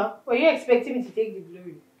 Yes, no. Were you expecting me to take the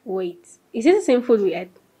glory? Wait, is it the same food we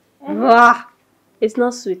ate? Wow, it's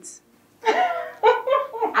not sweet.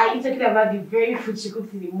 Are you talking about the very food she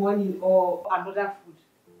cooked in the morning or another food?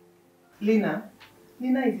 Lina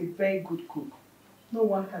is a very good cook. No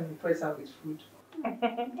one can impress her with food.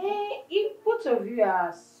 If both of you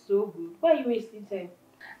are so good, why are you wasting time?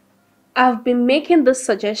 I've been making this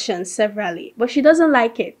suggestion severally, but she doesn't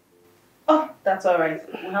like it. Oh, that's alright.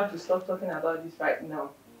 We have to stop talking about this right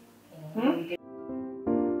now.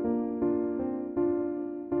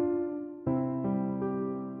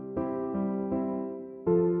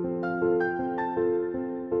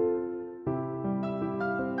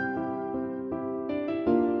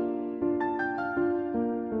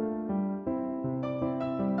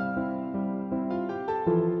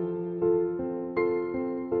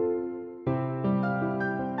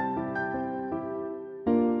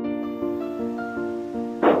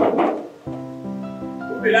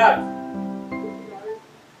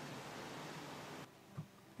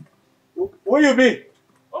 Where you be?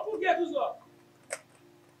 Open gate, who's up?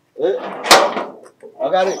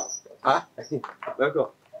 Ogari. Ah, welcome.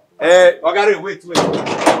 Ogari, wait.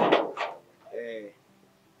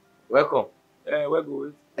 Welcome. Where go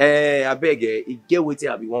with? I beg, it get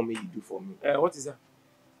wetin I be want me you do for me. What is that?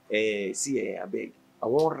 See, I beg. I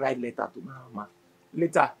won't write letter to my mama.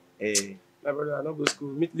 Later. My brother, I don't go to school.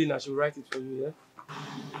 Meet Lina, she'll write it for you, yeah?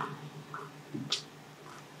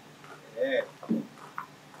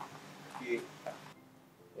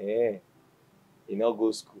 You not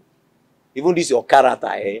go school. Even this your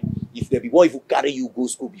character, if there be one if you carry you go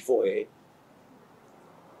school before,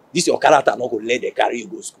 this your character not go let them carry you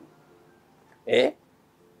go school. You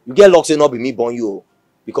get luck say not be me born you,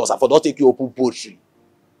 because I forgot take you open poetry.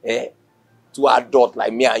 Two adult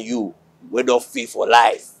like me and you, we don't fail for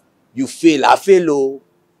life. You fail, I fail. Oh,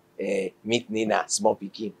 meet Nina, small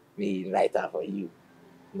pikin, me write her for you.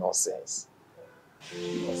 Nonsense.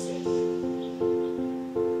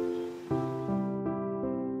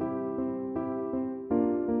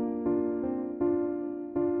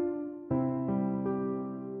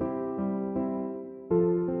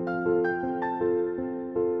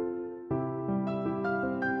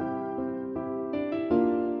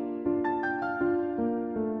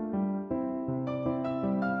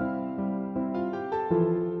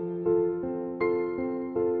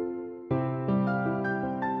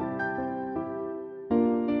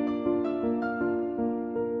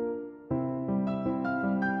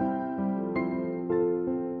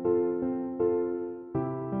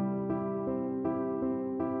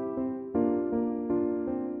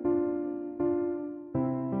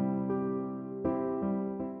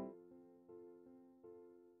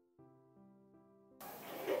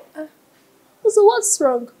 So what's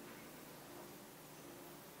wrong?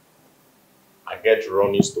 I get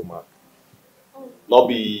running stomach. Not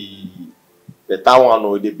be better one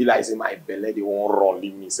or they be like say my belly they won't run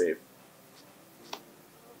leave me safe.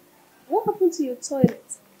 What happened to your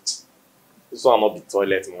toilet? This one not the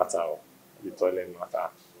toilet matter. The toilet matter.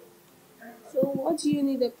 So what do you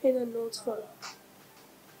need a pen and notes for?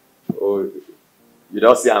 Oh, you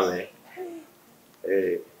don't see me.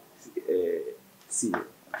 See.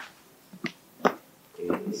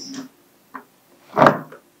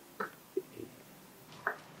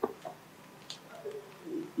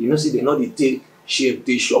 You know, see, they know the take shape,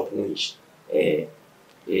 take shop winch. I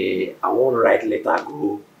won't write letter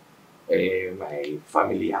go my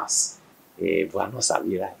family house. But I'm not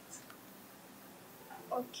sabi right.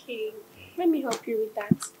 Okay, let me help you with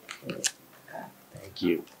that. Thank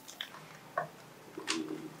you.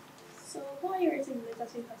 So why are you writing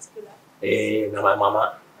letters in particular? Now my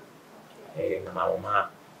mama. Now my mama.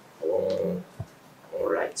 I won't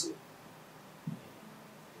write to.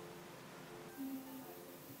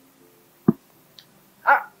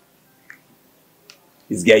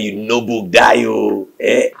 This girl, you no book die, oh.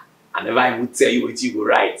 I never even tell you what you go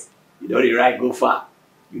write. You don't write go far.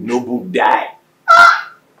 You no book die.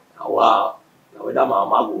 Wow. Now whether my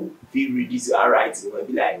mama go feel read this or write, you will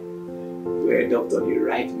be like, where doctor you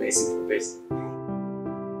write message for person.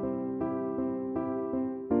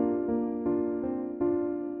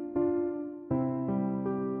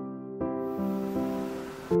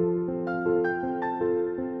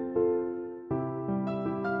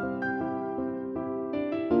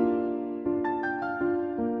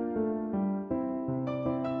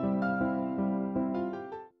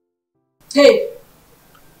 Hey!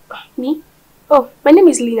 Me? Oh, my name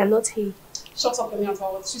is Lina, not Hey. Shut up, Emiata. I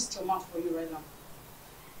will twist your mouth for you right now.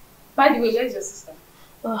 By the way, where's your sister?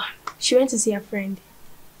 Oh, she went to see her friend.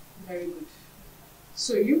 Very good.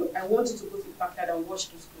 So I want you to go to the backyard and wash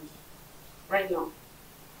those clothes. Right now.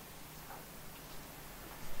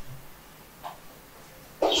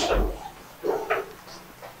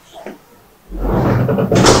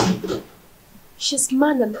 She's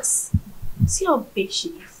mannerless. See how big she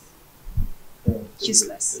is.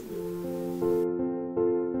 Useless.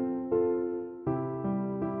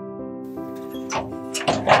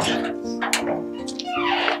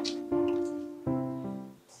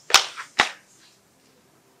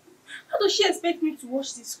 How does she expect me to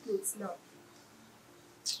wash these clothes now?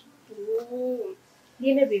 Oh,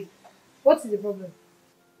 Dina, babe, what is the problem?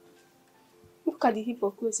 Look at the heap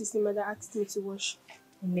of clothes his mother asked me to wash.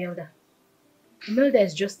 Imelda. Imelda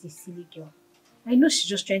is just a silly girl. I know she's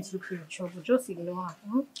just trying to look for your trouble. Just ignore her.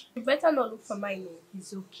 Hmm? You better not look for mine.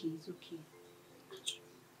 It's okay, it's okay.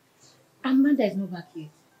 Amanda is not back yet.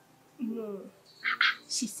 No.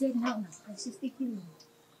 She said now, and she's taking me.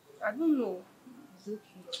 I don't know. It's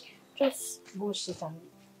okay. Just wash it and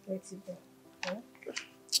let it go. Huh?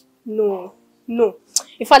 No. No.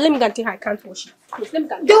 In fact, let me go and take her. I can't wash it. Please, let me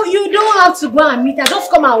go and You don't have to go and meet her. Just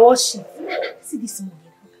come and wash it. See this morning.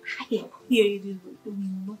 Here it is. We will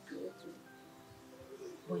not let you.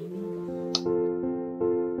 But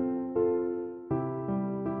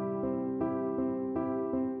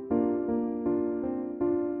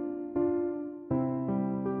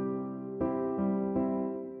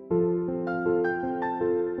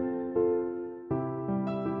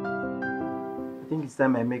I think it's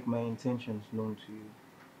time I make my intentions known to you.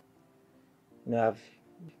 You know, I've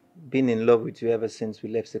been in love with you ever since we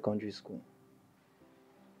left secondary school.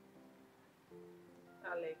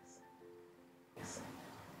 Alex,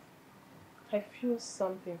 I feel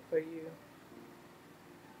something for you.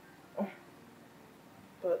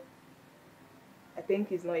 But I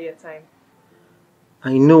think it's not your time.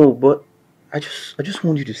 I know, but I just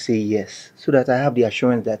want you to say yes, so that I have the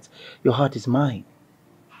assurance that your heart is mine.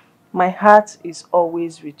 My heart is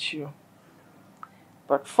always with you.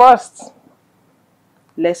 But first,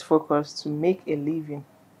 let's focus to make a living.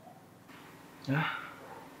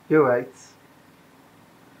 You're right.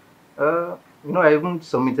 You know, I even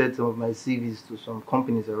submitted some of my CVs to some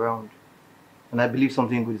companies around, and I believe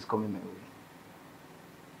something good is coming my way.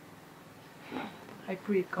 I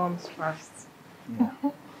pray it comes fast. Yeah.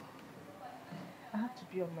 I have to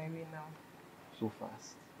be on my way now. So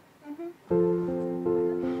fast.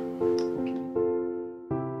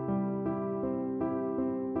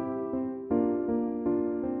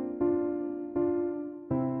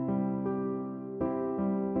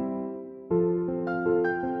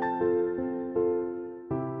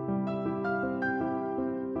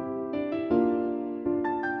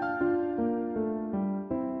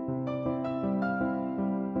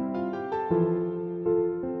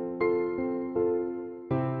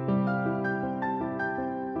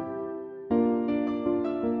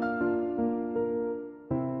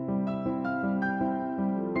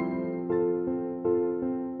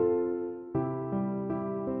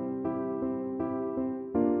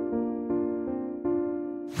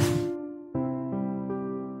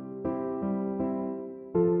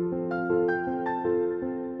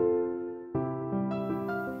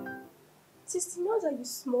 not that you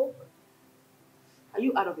smoke. Are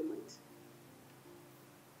you out of your mind?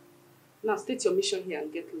 Now state your mission here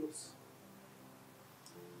and get loose.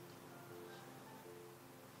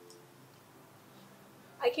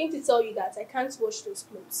 I came to tell you that I can't wash those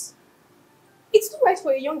clothes. It's not right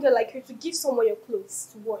for a young girl like you to give someone your clothes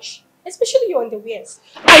to wash, especially your underwears.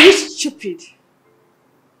 Are you stupid?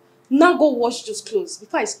 Now go wash those clothes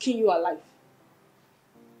before I skin you alive.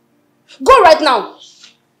 Go right now!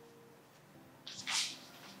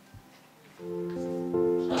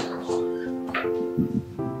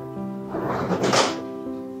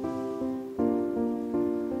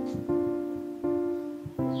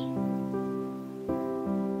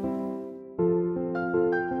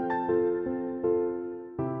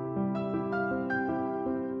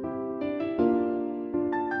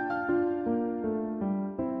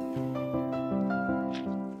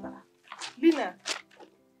 Lina,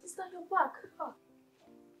 Is that your bag? Oh.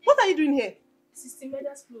 what are you doing here? Sister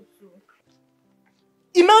Imelda's clothes too.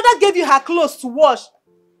 Imelda gave you her clothes to wash.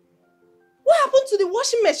 What happened to the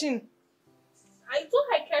washing machine? I told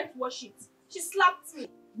her I can't wash it. She slapped me.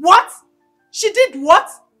 What? She did what?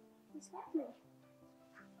 She slapped me.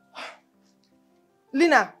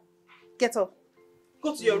 Lina, get up.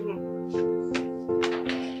 Go to your room.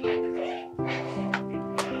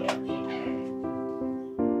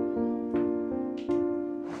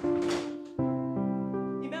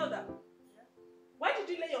 Imelda, why did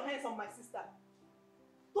you lay your hands on my sister?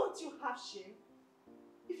 Don't you have shame?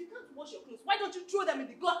 If you can't wash your clothes, why don't you throw them in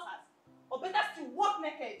the gutters? Or better still, walk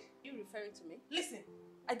naked. Are you referring to me? Listen,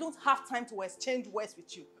 I don't have time to exchange words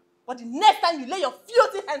with you. But the next time you lay your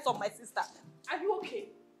filthy hands on my sister, Are you okay?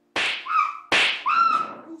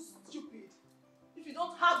 you stupid. If you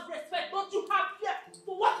don't have respect, don't you have fear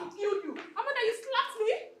for what will kill you? Amanda, you slapped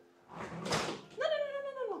me?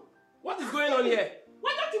 No. What is going on here?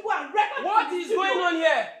 Why don't you go and record? What is going on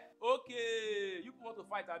here? Okay, you want to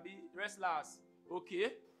fight, Abi? Wrestlers.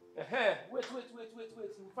 Okay. Wait.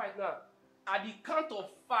 We'll fight now. At the count of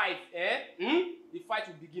 5, the fight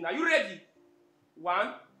will begin. Are you ready?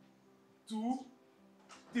 1, 2,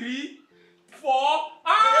 3, 4.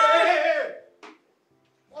 Hey!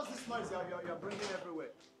 What's this noise you're bringing everywhere?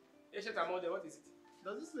 Ancient Amode, what is it?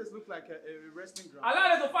 Does this place look like a wrestling ground?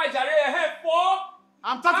 Allow them to fight, Jare. 4.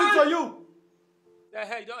 I'm talking to you.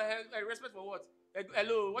 You don't respect for what?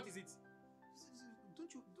 Hello, what is it?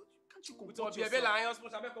 Can't you comport yourself?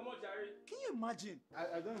 Can you imagine?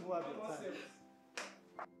 I don't even have your time.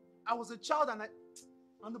 I was a child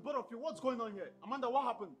and the both of you, what's going on here? Amanda, what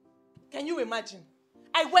happened? Can you imagine?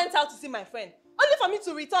 I went out to see my friend, only for me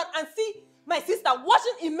to return and see my sister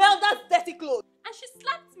washing Imelda's dirty clothes. And she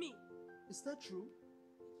slapped me. Is that true?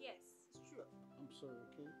 Yes. It's true. I'm sorry,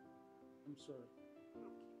 okay? I'm sorry.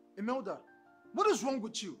 Imelda, what is wrong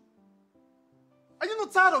with you? Are you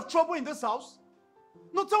not tired of trouble in this house?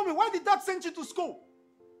 No, tell me, why did Dad send you to school?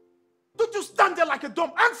 Don't you stand there like a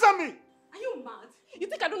dumb? Answer me! Are you mad? You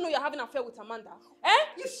think I don't know you're having an affair with Amanda?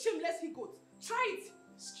 You shameless he-goat. Try it.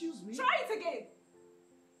 Excuse me? Try it again.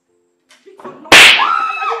 Are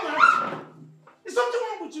you mad? Is something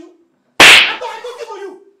wrong with you? I don't give for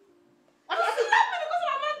you. You slapped me because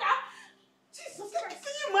of Amanda? Jesus Christ,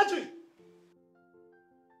 can you imagine?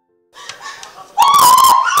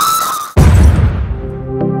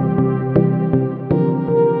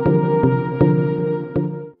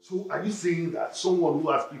 So are you saying that someone who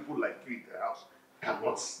has people like you in the house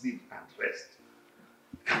cannot sleep and rest?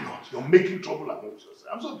 Cannot. You're making trouble amongst yourselves.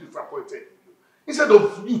 I'm so disappointed in you. Instead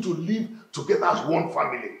of you to live together as one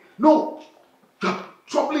family. No. You're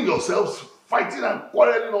troubling yourselves, fighting and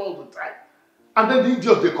quarreling all the time. And then the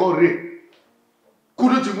idiot they call Ray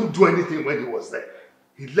couldn't even do anything when he was there.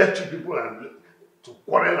 He left you people to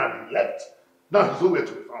quarrel and he left. Now he's nowhere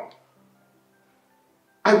to be found.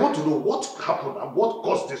 I want to know what happened and what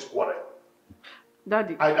caused this quarrel.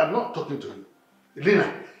 Daddy. I am not talking to you.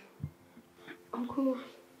 Elena. Uncle,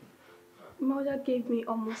 Mother gave me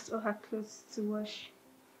almost all her clothes to wash.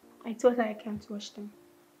 I told her I can't wash them.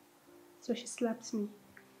 So she slapped me.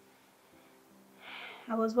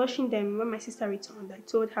 I was washing them when my sister returned. I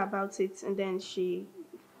told her about it and then she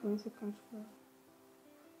went to control.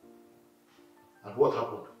 And what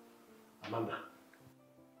happened, Amanda?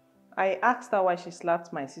 I asked her why she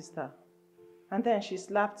slapped my sister. And then she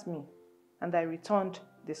slapped me. And I returned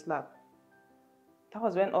the slap. That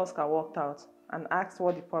was when Oscar walked out and asked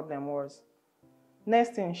what the problem was.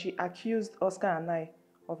 Next thing, she accused Oscar and I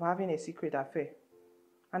of having a secret affair.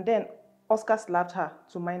 And then Oscar slapped her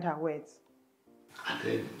to mind her words. And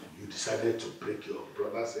then you decided to break your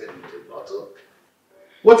brother's head with a bottle.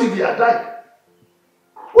 What if he had died?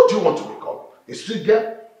 What do you want to become? A street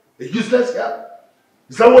girl? A useless girl?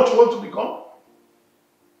 Is that what you want to become?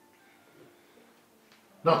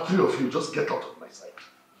 Now, 3 of you, just get out of my sight.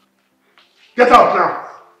 Get out now!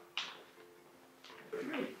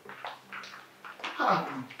 I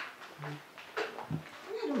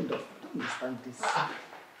don't understand this. I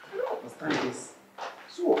don't understand this.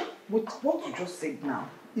 So, with what you just said now,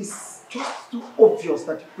 it's just too obvious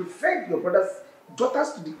that you prefer your brother's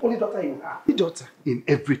daughters to the only daughter you have. The daughter. In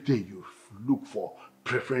everything you look for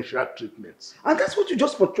preferential treatments. And that's what you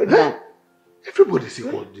just portrayed now. Everybody's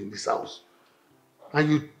equal in this house.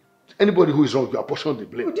 And anybody who is wrong, you apportion the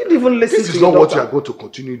blame. You didn't even listen to This is your not what you daughter. are going to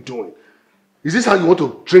continue doing. Is this how you want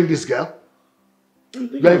to train this girl?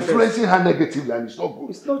 You are influencing her negatively and it's not good.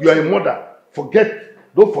 It's not you are true. a mother.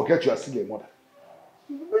 Don't forget you are still a mother.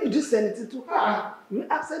 When you didn't say anything to her, you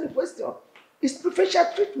asked any question. It's preferential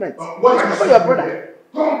treatment. What it's are not you for your doing brother. here?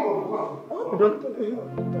 Come. Don't.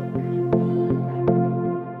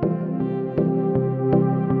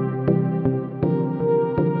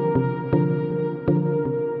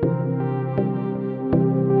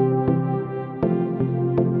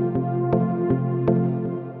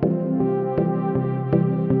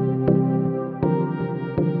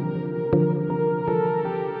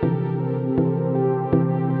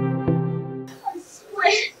 I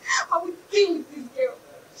swear, I will deal with this girl.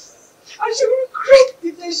 And she will regret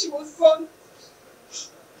the day she was born.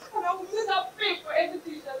 And I will make her pay for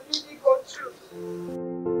everything she has really gone through.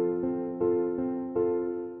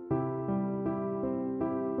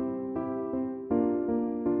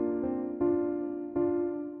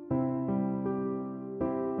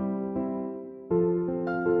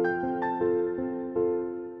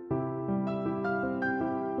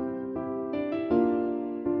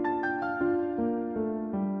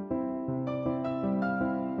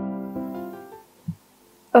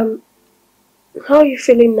 How are you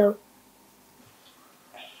feeling now?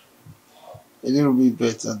 A little bit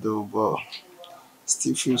better though, but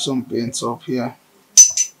still feel some pains up here.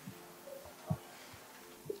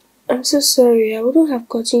 I'm so sorry. I wouldn't have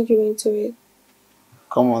gotten you into it.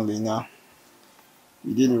 Come on, Lena.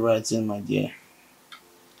 You did the right thing, my dear.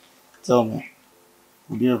 Tell me,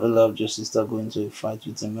 would you ever love your sister going to a fight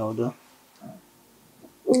with Imelda?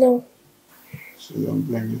 No. So don't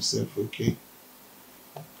blame yourself, okay?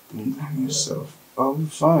 Don't blame yourself. I'll be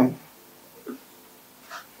fine.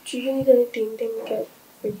 Do you need anything? Let me get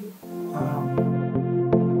for you.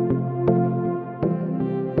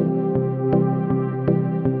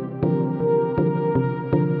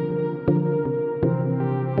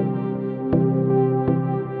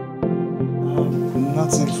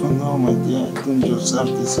 Nothing for now, my dear. I don't just have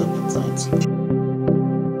this appetite.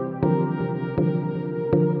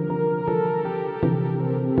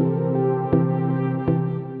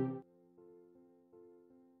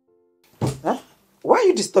 Huh? Why are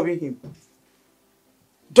you disturbing him?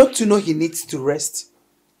 Don't you know he needs to rest?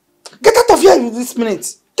 Get out of here this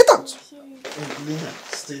minute. Get out. Lena,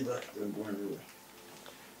 stay back. Don't go anywhere.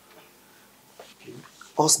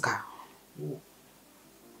 Oscar,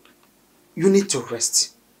 you need to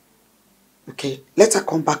rest. Okay? Let her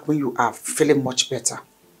come back when you are feeling much better.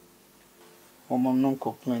 Mom, I'm not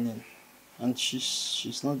complaining. And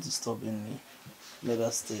she's not disturbing me. Let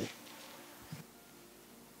her stay.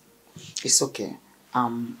 It's okay.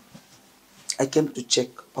 I came to check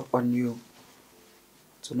up on you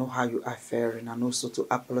to know how you are faring and also to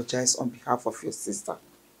apologize on behalf of your sister.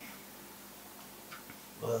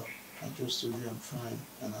 Well, I just told you I'm fine.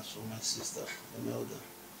 And as for my sister, Imelda,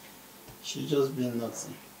 she just been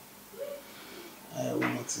naughty. I have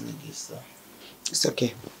nothing against her. It's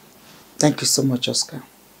okay. Thank you so much, Oscar.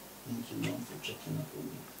 Thank you, Mom, for checking up on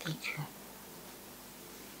me. Thank you.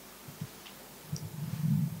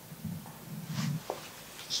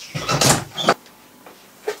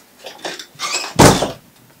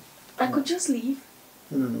 I could just leave.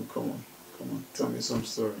 No, come on. Come on, tell me some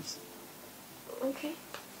stories. Okay.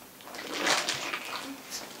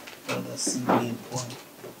 Oh, that's simply important.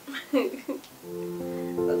 Okay.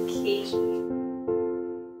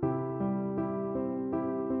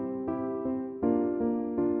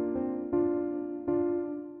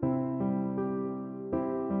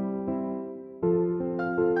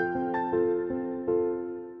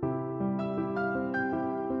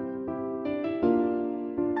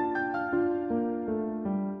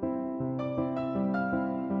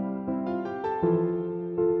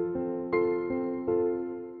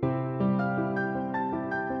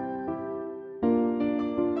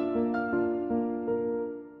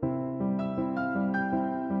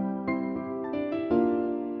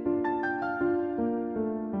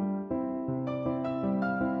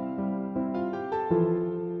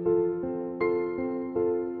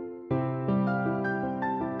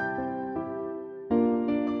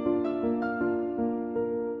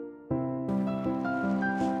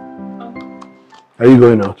 Are you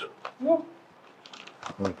going out? No.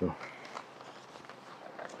 Okay.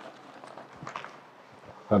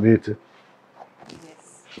 Have you eaten?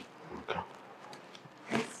 Yes. Okay.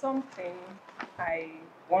 There's something I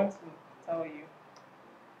want to tell you.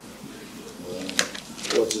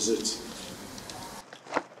 What is it?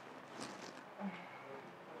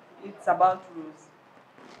 It's about Rose.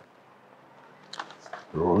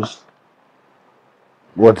 Rose?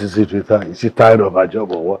 What is it with her? Is she tired of her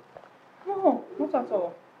job or what? No, not at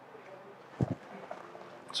all.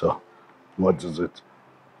 So, what is it?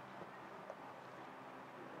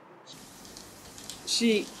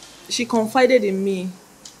 She confided in me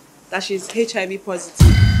that she's HIV positive.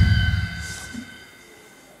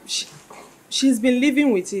 She's been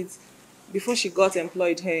living with it before she got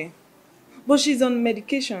employed here. But she's on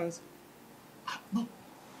medications.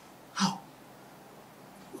 How?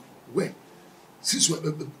 When? Since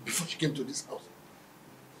when? Before she came to this house?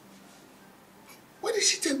 Why did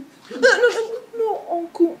she tell me? No,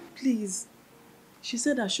 Uncle, please. She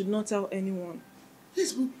said I should not tell anyone.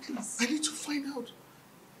 Yes, but please, I need to find out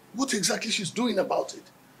what exactly she's doing about it.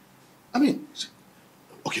 I mean,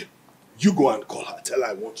 okay, you go and call her. Tell her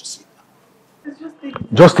I want to see her.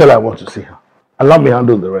 Just tell her I want to see her. Allow me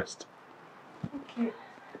handle the rest. Okay.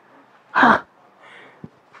 Ah.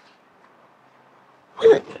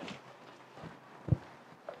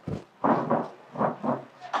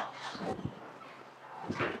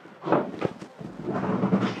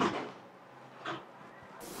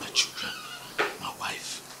 My children, my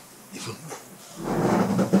wife, even more.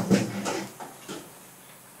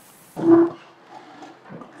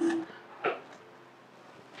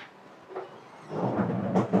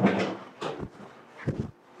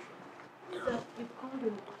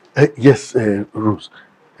 Yes, Rose.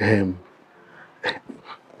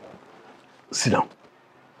 Sit down.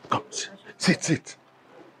 Come, sit.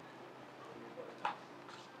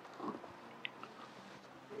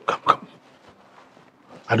 Come.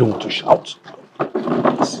 I don't want to shout.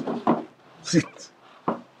 Sit.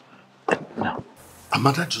 Now,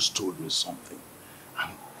 Amanda just told me something.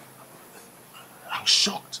 I'm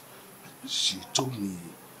shocked. She told me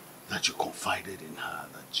that you confided in her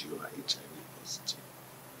that you are HIV positive.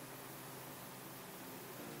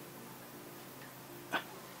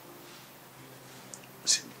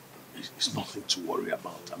 See, it's nothing to worry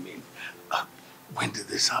about. I mean, when did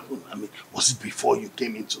this happen? I mean, was it before you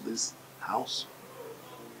came into this house?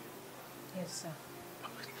 Yes, sir.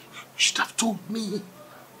 You should have told me.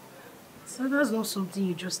 So that's not something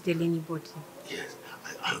you just tell anybody. Yes,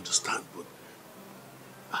 I understand, but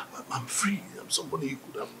I'm free. I'm somebody you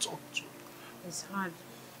could have talked to. It's hard.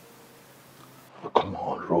 Oh, come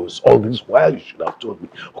on, Rose. All this while you should have told me.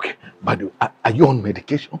 Okay, by the way, are you on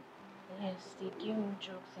medication? Yes, they give me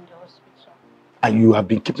drugs in the hospital. And you have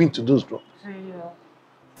been keeping to those drugs? Very well.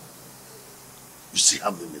 You still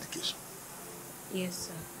have the medication? Yes,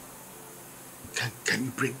 sir. Can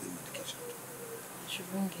you bring the medication? I should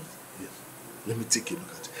bring it. Yes. Let me take a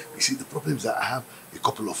look at it. You see, the problem is that I have a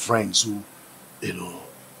couple of friends who,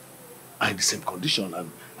 are in the same condition,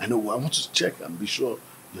 and I want to check and be sure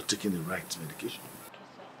you're taking the right medication.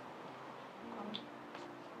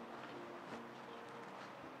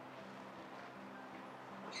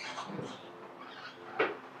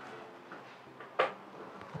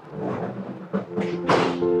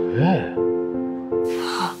 Yeah.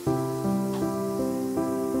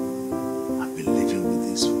 I've been living with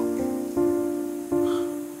this for.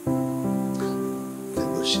 Thank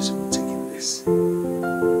God she's even taking this.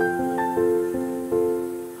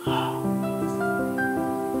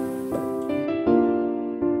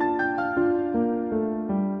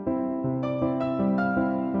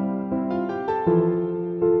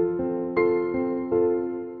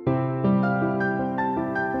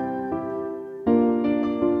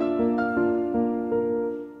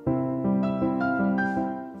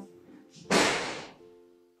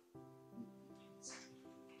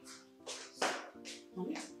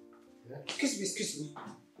 Excuse me.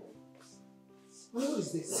 What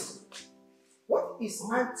is this? What is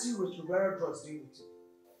antiretroviral drugs doing with you?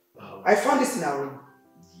 I found this in our room.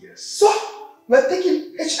 Yes. So, we're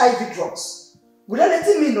taking HIV drugs without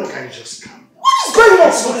letting me know. Can you just calm down? What is going on?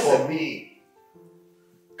 It's not for me.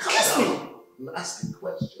 Excuse me. Ask the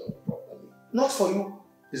question properly. Not for you.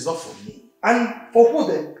 It's not for me. And for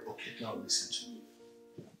who then? Okay, now listen to me.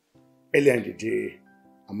 Earlier in the day,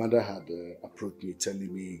 Amanda had approached me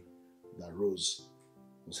telling me that Rose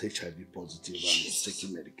was HIV positive and was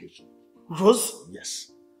taking medication. Rose?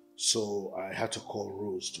 Yes. So I had to call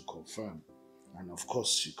Rose to confirm. And of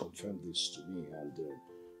course, she confirmed this to me and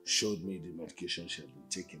showed me the medication she had been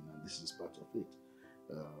taking, and this is part of it.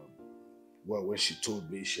 Well, when she told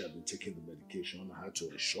me she had been taking the medication, I had to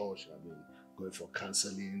ensure she had been going for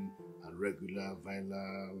counseling and regular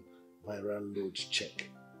viral load check,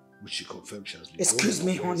 which she confirmed she has been Excuse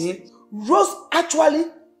doing me, on honey. Wednesdays. Rose actually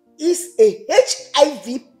is a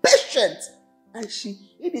HIV patient and she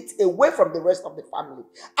hid it away from the rest of the family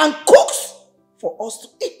and cooks for us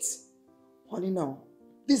to eat. Honey, now,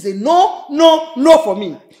 this is a no for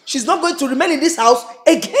me. She's not going to remain in this house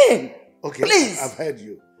again. Okay, please. I've heard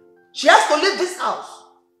you. She has to leave this house.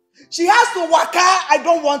 She has to waka. I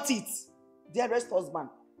don't want it. Dearest husband,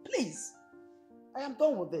 please. I am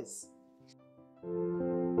done with this.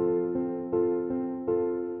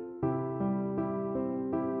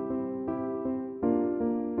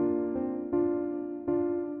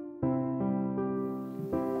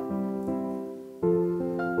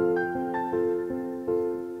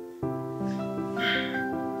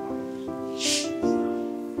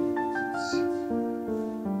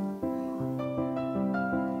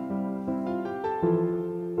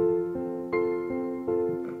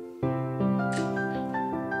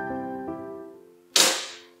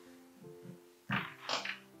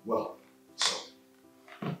 Well, so,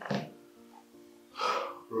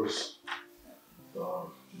 Rose,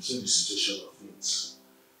 you see the situation of things.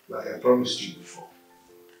 Like I promised you before,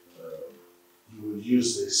 you will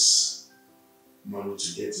use this money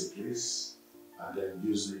to get a place and then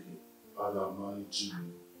use the other money to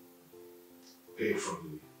pay for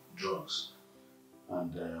the drugs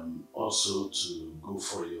and also to go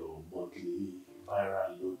for your monthly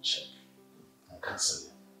viral load check and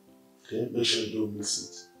counseling. Okay, make sure you don't miss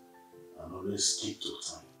it. And always keep to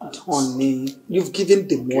time. Honey, you've given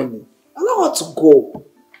the money. Allow her to go.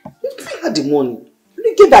 You've given her the money.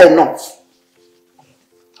 You give her enough.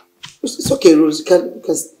 It's okay, Rose. You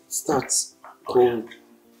can start going.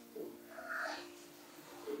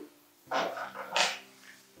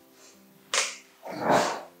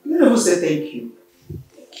 You never say thank you.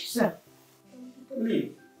 Thank you, sir.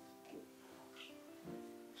 Leave.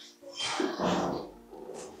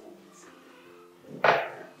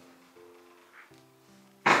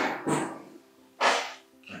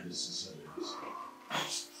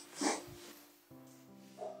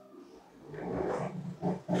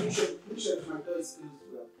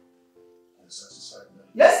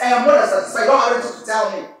 Yes, I am more than satisfied. Don't have anything to tell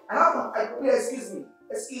me. Excuse me.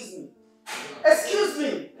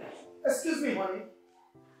 Excuse me, honey.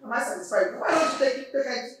 Am I satisfied? Why don't you take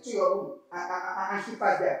her to your room and keep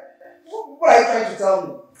her there? What are you trying to tell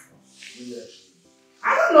me? I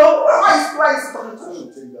don't know. Why is it talking to me?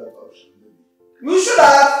 Take that option, maybe. You should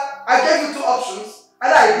have. I gave you two options.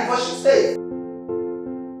 Either I leave or she stays.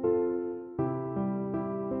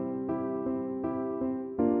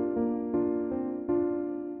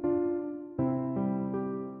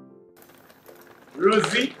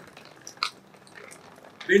 Rosie,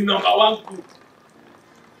 the #1 cook.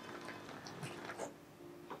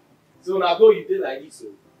 So now go you did like this, so.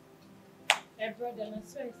 My brother, I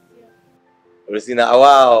swear it's here. Rosie, now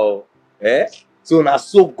wow, eh? So now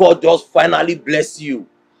so God just finally bless you,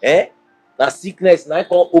 eh? Now sickness now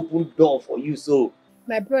can open door for you, so.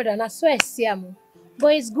 My brother, I swear it's here,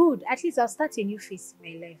 but it's good. At least I'll start a new phase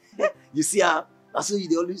in my life. You see how? That's why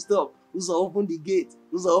you always stop. Who's open the gate?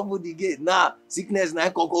 Who's open the gate? Now sickness now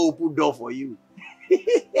can open door for you.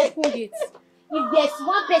 Open gate. If there's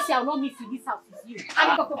one person I'll not miss in this house, it's you. If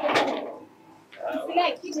you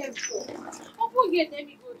like, keep them go. Open gate, let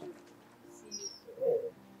me go to. See you.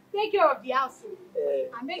 Take care of the house,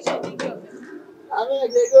 and make sure you take care of them. I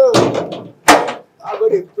mean, they go. I'm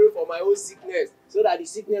going to pray for my own sickness so that the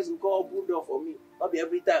sickness will come open door for me. Not be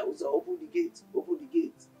every time. Also, open the gate. Open the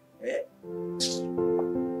gate. Eh?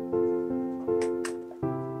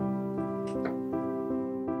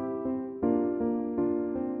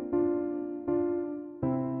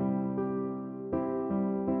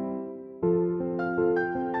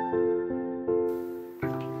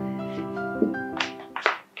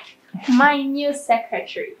 My new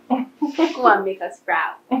secretary. Go and make us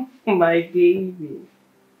proud. My baby. You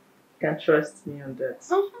can trust me on that.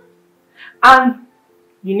 And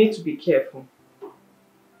you need to be careful.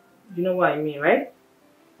 You know what I mean, right?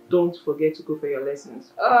 Don't forget to go for your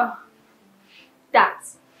lessons.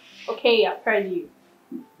 That's okay, I've heard you.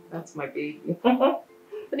 That's my baby.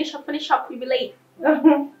 Finish up, you'll be late.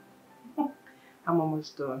 I'm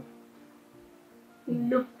almost done. You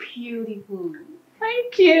look beautiful.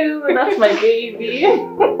 Thank you. That's my baby.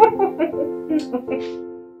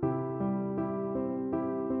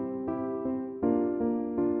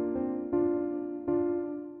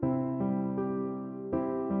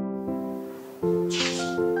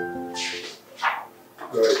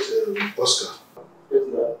 Right, Oscar.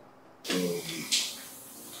 Yes,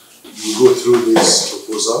 go through this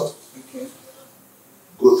proposal, Okay.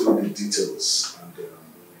 go through the details, and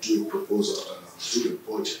do a proposal, do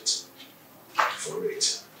a budget for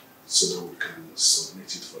it, so that we can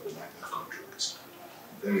submit it for the mega contract.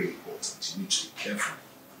 Very important. You need to be careful.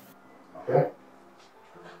 Okay?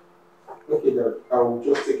 Okay, Dad. I will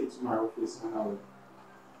just take it to my office and I will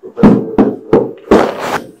prepare the budget for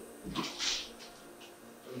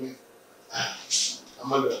it.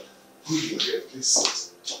 Amanda, good you here, please sit.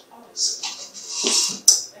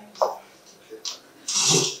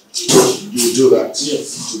 You do that,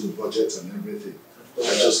 yes. Do the budget and everything. I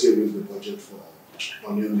just gave you the budget for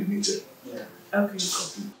Money Unlimited. Yeah. Okay.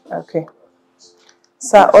 Okay.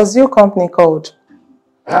 Sir, Ozil company called.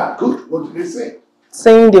 Ah, good. What did they say?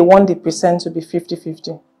 Saying they want the percent to be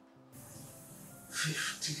 50-50.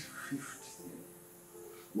 50-50.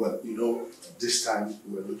 Well, you know, this time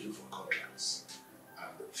we're looking for contracts. And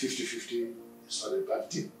 50-50 is not a bad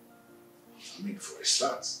deal. I mean, for a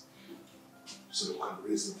start. So that we can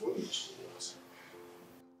raise the volume to the water.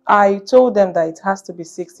 I told them that it has to be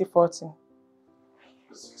 60-40.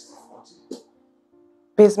 60-40.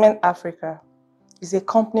 Basement Africa is a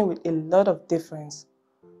company with a lot of difference.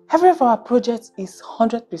 Every of our projects is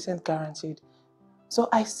 100% guaranteed. So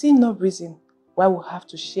I see no reason why we have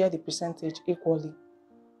to share the percentage equally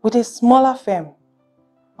with a smaller firm.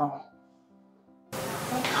 Oh. Do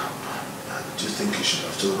you think you should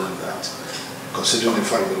have told them that? Considering the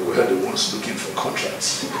fact that we're the ones looking for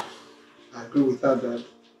contracts. I agree with her, Dad.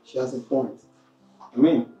 She has a point. I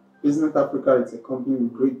mean, Basement Africa is a company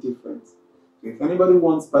with great difference. If anybody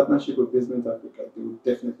wants partnership with Basement Africa, they will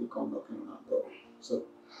definitely come knocking on our door. So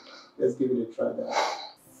let's give it a try, Dad.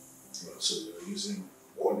 Well, so you're using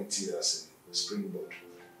quality as a springboard.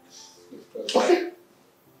 Okay.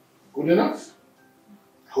 Good enough.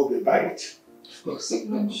 I hope they buy it. Of course.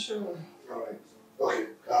 I'm sure. All right. Okay.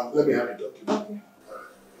 Let me have the document. Okay.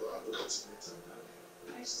 I'll look at it later.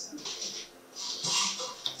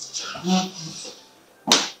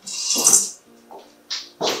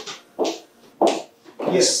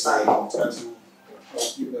 Yes, I want to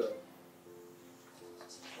give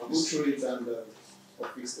I'll go through it and I'll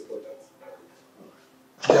fix the product.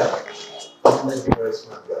 Yeah, I'm not very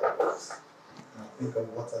smart guy. I think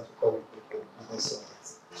I'm what to call people business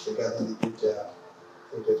owners regarding the big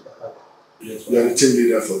project I have. You are the team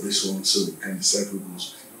leader for this one, so you can decide who goes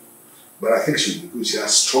with you. But I think she'll be good. She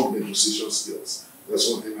has strong negotiation skills. That's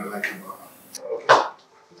one thing I like about her. Okay.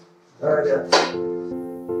 All right, yeah.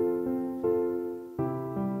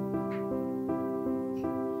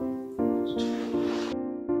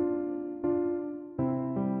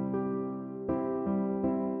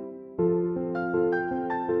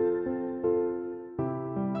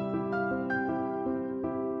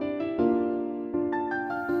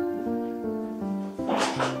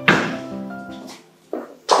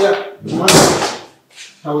 Yeah,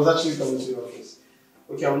 I was actually coming to your office.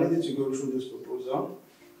 Okay, I will need you to go through this proposal.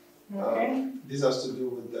 Okay. This has to do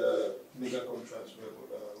with the mega contracts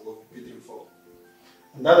we're bidding for.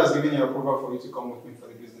 And that has given you approval for you to come with me for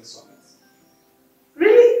the business summit.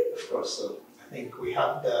 Really? Of course, so I think we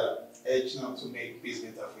have the edge now to make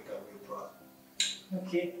Basement Africa very proud.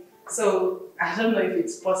 Okay. So, I don't know if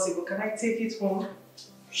it's possible. Can I take it home?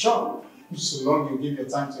 Sure. So long you give your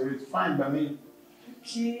time to read, fine by me.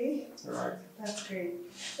 Okay. All right. That's great.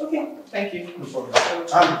 Okay, thank you. No problem.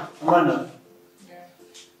 Amanda.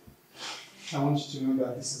 Yeah. I want you to know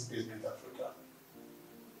that this is Basement Africa.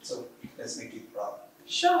 So, let's make it proud.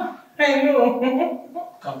 Sure, I know.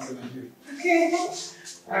 Come to Nigeria. Okay.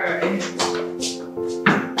 All right.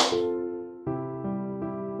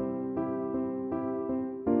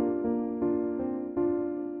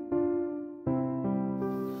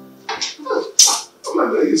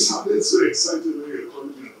 Amanda, you sounded so excited when you were calling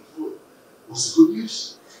me on the phone. What's the good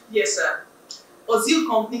news? Yes, sir. Ozil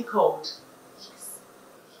company called.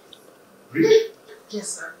 Really? Yes,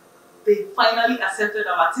 sir. They finally accepted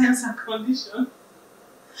our terms and conditions.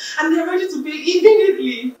 And they're ready to pay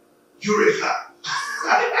immediately. Eureka!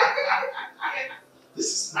 This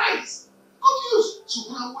is nice. Good news. So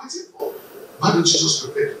what am I waiting for? Why don't you just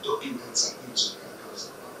prepare the documents and into the accounts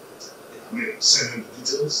department? I mean, send them the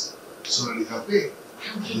details so that they can pay.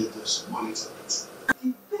 And let us monitor it.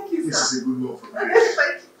 Thank you, This sir. is a good one for me.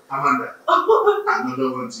 Thank you. Amanda, another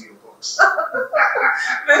one to your box.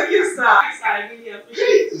 Thank you, sir. I really appreciate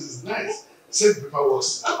Hey, it. this is nice. Send the paperwork.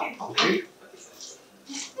 Okay. Okay?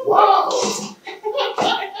 Wow!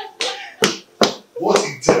 What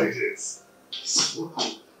intelligence!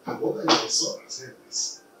 I wonder if I saw and said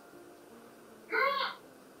this.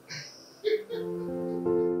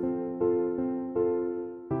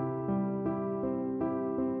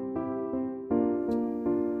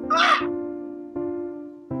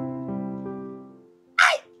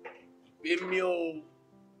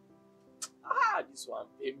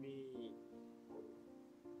 me.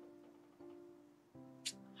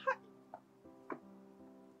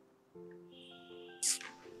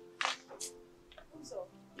 Uzo,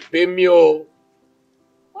 Pay me, oh.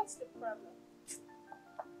 what's the problem?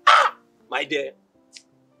 My dear.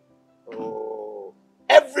 Oh,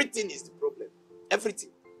 everything is the problem. Everything.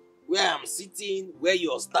 Where I'm sitting, where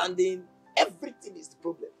you're standing, everything is the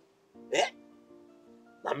problem. Eh?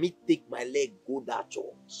 Now me take my leg go that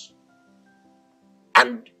church.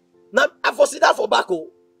 And now I for sit down for back. Oh,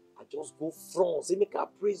 I just go front. Say make I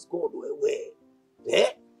praise God where.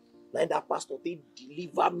 Eh? Now that pastor they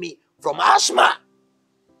deliver me from asthma.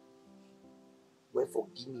 Where for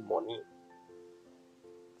give me money.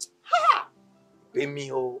 Ha! Pay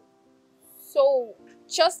me, oh. So,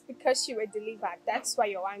 just because you were delivered, that's why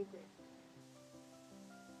you're angry?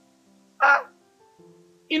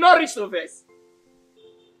 You know reach no verse.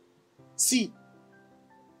 See,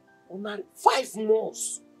 on 5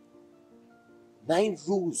 months, 9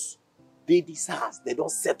 rules, they this house, they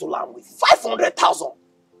don't settle am with 500,000.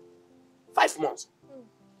 5 months.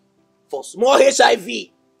 For small HIV,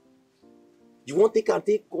 you won't take and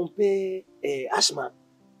take compare asthma.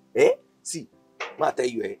 Eh? See, I tell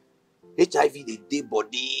you, HIV they dey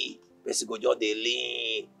body, person go just dey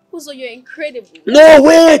lean. Uzo, you're incredible. No,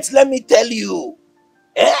 wait, let me tell you.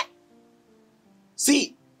 Eh?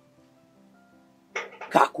 See,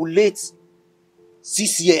 calculate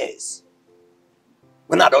 6 years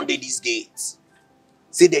when I don't do this gate.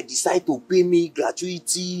 Say they decide to pay me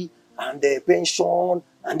gratuity and pension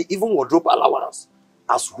and even wardrobe allowance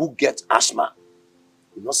as who get asthma.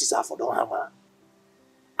 You know, sister, for don't hammer.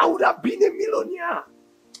 I would have been a millionaire.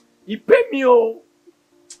 He pay me, oh.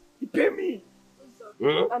 He pay me.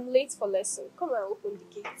 Uzo, I'm late for lesson. Come and open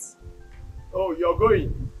the gate. Oh, you're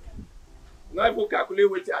going. Now even calculate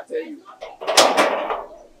what I tell you.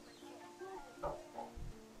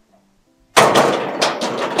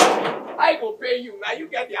 I go pay you. Now you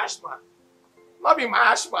get the asthma. Not be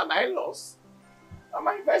my asthma, now I lost. Now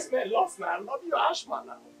my investment lost now. Not your asthma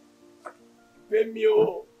now. Pay me,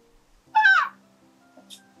 oh. Ah!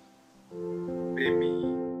 Pay me.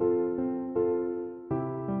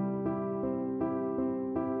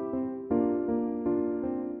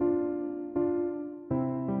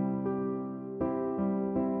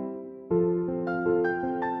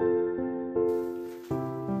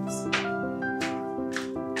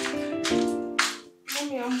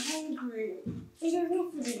 Mommy, I'm hungry. There's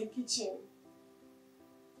no food in the kitchen.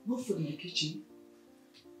 No food in the kitchen?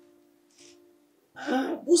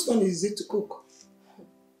 Whose turn is it to cook?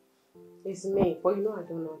 It's me, but you know I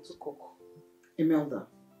don't know how to cook. Imelda,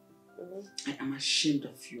 I am ashamed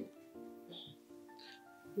of you.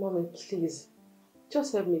 Mommy, please.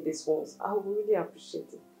 Just help me this once. I would really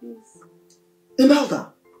appreciate it, please.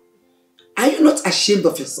 Imelda, are you not ashamed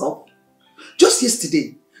of yourself? Just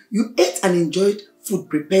yesterday, you ate and enjoyed food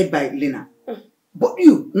prepared by Lena. But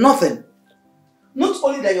you, nothing. Not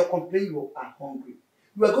only that you're complaining you are hungry,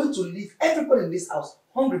 you are going to leave everybody in this house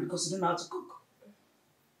hungry because you don't know how to cook.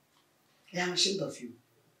 I am ashamed of you.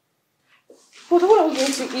 But what are we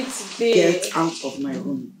going to eat today? Get out of my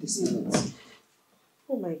room this minute.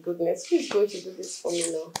 Oh my goodness, who's going to do this for me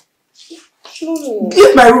now? No.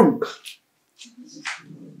 Leave my room!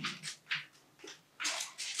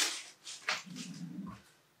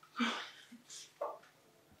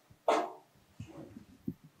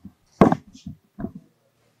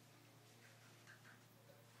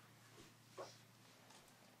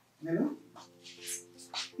 Hello?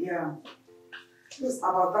 Yeah. Yes,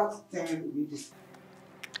 about that thing we discussed.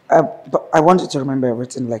 But I want you to remember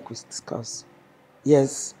everything like we discussed.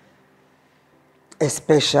 Yes.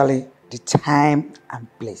 Especially the time and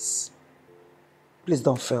place. Please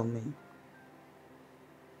don't fail me.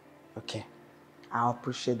 Okay. I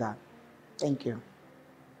appreciate that. Thank you.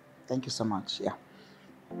 Thank you so much. Yeah.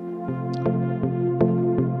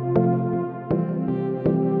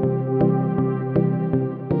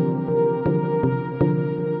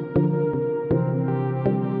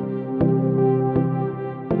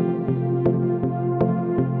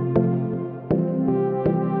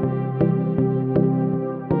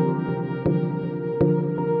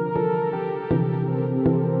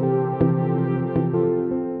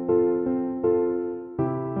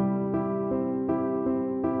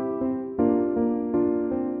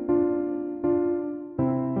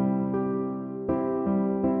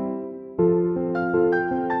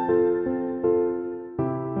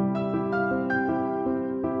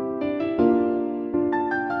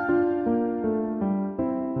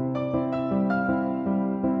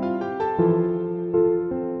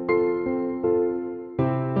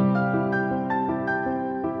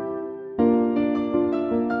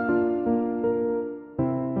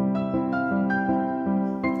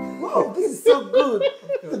 Wow, this is so good.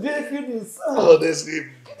 It's a beautiful news. Honestly,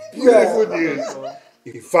 beautiful news.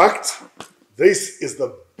 In fact, this is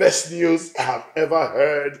the best news I have ever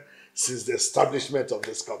heard since the establishment of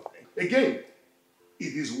this company. Again,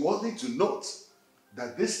 it is worthy to note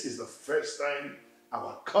that this is the first time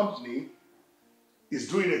our company is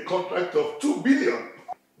doing a contract of 2 billion.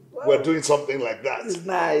 Wow. We're doing something like that. It's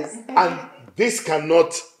nice. And this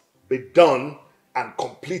cannot be done and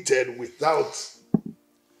completed without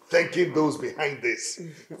thanking those behind this.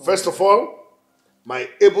 First of all, my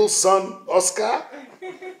able son, Oscar,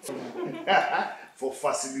 for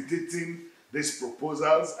facilitating these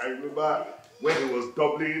proposals. I remember when he was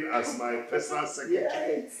doubling as my personal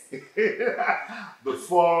secretary. Yes.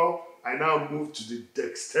 Before I now moved to the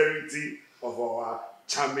dexterity of our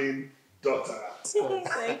charming daughter.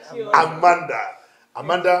 Thank you.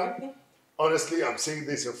 Amanda, honestly, I'm saying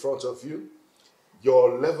this in front of you.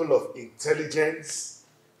 Your level of intelligence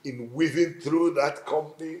in weaving through that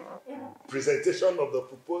company, presentation of the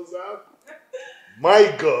proposal,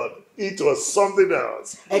 my God, it was something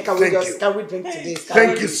else. Hey, can we drink to this?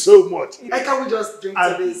 Thank you so much. Hey, can we just drink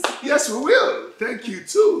to this? Yes, we will. Thank you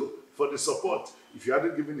too for the support. If you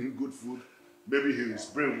hadn't given him good food, maybe his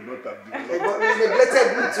brain would not have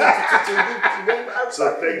developed.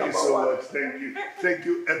 So thank you so much. Thank you. Thank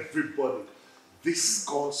you, everybody. This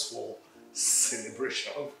calls for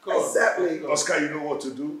celebration. Of course. Exactly. Oscar, you know what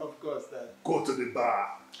to do? Of course, Dad. Go to the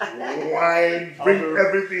bar. Wine, bring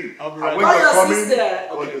everything. I'll be and right when back. you're coming, Sister.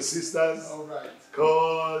 call your sisters. All right.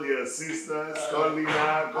 Call your sisters. Call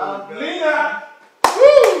Lina. Call Lina.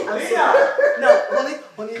 Woo! Lina. No,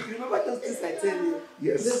 honey, you remember those things I tell you?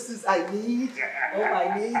 Yes. This is I need. All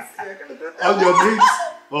my needs. All your needs.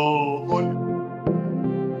 Oh, all.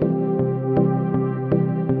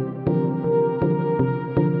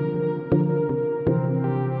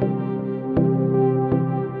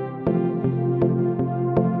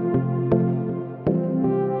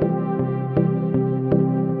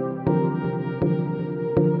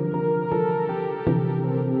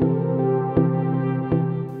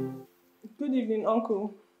 Good evening,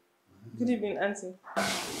 Uncle. Good evening, Auntie.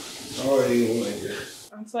 How are you, my dear?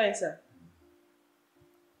 I'm fine, sir.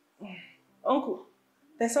 Uncle,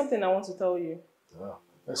 there's something I want to tell you.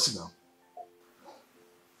 Let's see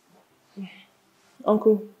now.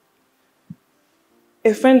 Uncle,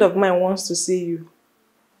 a friend of mine wants to see you.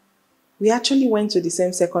 We actually went to the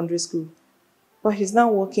same secondary school, but he's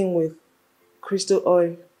now working with Crystal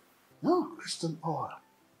Oil. No, Crystal Oil.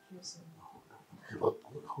 Yes, sir.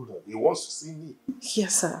 Hold on. He wants to see me.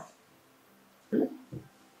 Yes, sir.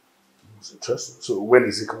 It's interesting. So when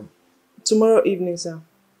is he coming? Tomorrow evening, sir.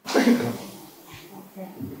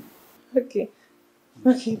 Okay.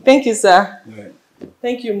 Okay. Thank you, sir. Right.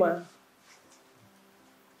 Thank you, ma.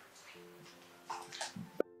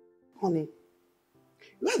 Honey,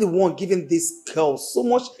 you are the one giving this girl so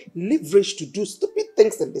much leverage to do stupid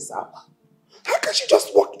things in this house. How can she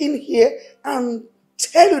just walk in here and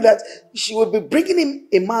tell you that she will be bringing him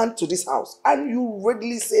a man to this house and you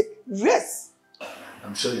readily said yes?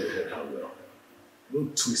 I'm sure you heard her well.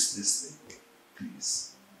 Don't twist this thing,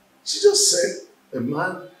 please. She just said a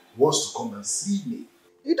man wants to come and see me.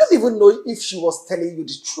 You don't even know if she was telling you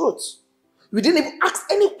the truth. You didn't even ask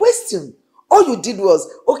any question. All you did was,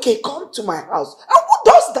 okay, come to my house. And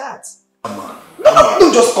who does that? Come on. No,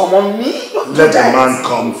 don't just come on me. Don't Let the man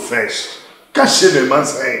come first. Can't shave a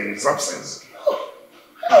man's hair in his absence.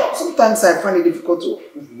 Sometimes I find it difficult to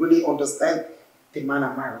really understand the man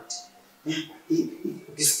I married.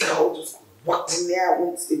 This girl just walked in there,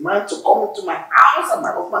 wants the man to come into my house, and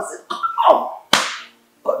my husband said, come!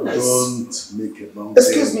 Goodness. Don't make a mountain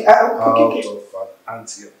Excuse me, out of an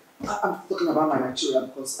anthill. I'm talking about my Nigeria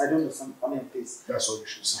because I don't know some funny things. That's what you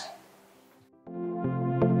should say.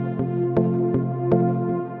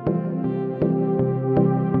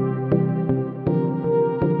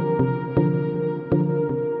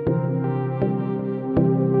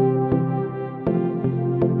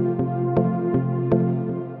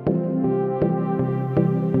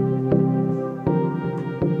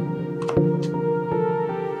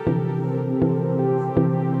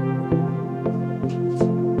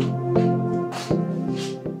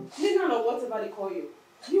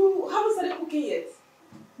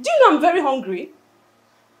 I'm very hungry.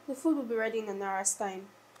 The food will be ready in an hour's time.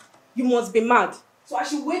 You must be mad. So I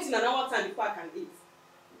should wait in an hour's time before I can eat.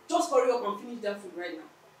 Just hurry up and finish that food right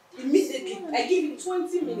now. Immediately. I give you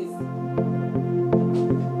 20 minutes.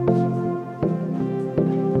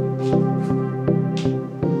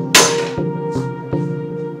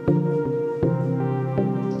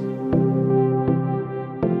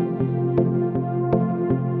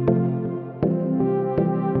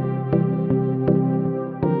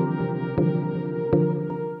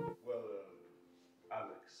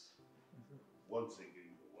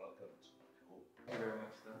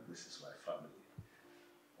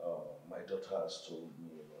 daughter has told me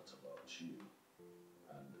a lot about you,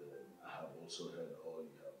 and I have also heard all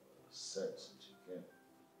you have said since you came.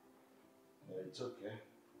 It's okay,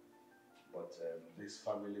 but this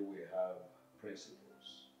family we have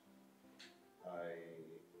principles. I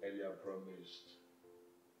earlier promised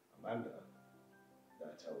Amanda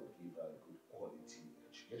that I would give her a good quality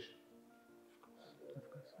education, and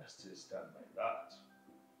I still stand by that.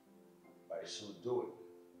 By so doing,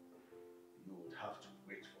 you would have to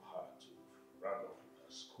wait for her to round off with her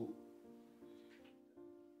school.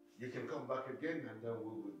 You can come back again and then we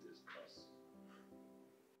will discuss.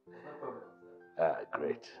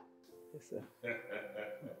 Great. Yes, sir. I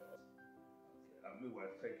mean, well,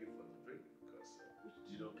 thank you for the drink because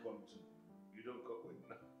you don't come with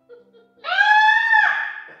now.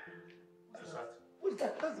 What's that? Who's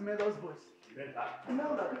that? That's the Meadows voice.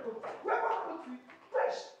 Imelda, where are you?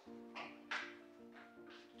 Fresh.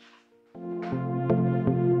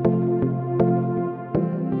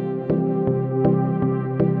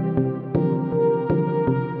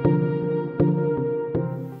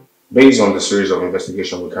 Based on the series of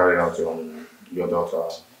investigation we carried out on your daughter,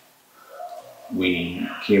 we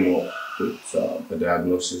came up with the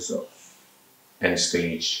diagnosis of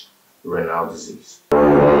end-stage renal disease.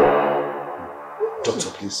 Doctor,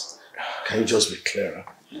 please, can you just be clearer?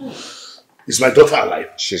 Is my daughter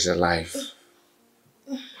alive? She's alive.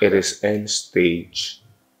 It is end-stage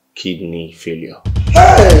kidney failure.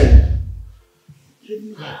 Hey!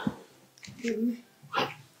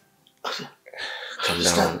 Calm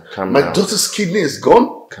down, calm My down. daughter's kidney is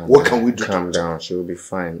gone? What can we do? Calm down, she will be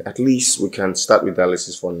fine. At least we can start with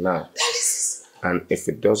dialysis for now. Dialysis? And if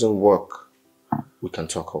it doesn't work, we can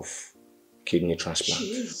talk of kidney transplant.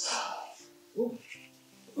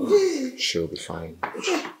 She'll be fine.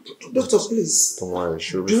 Doctor, please. Don't worry,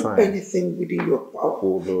 she'll be Do fine. anything within your power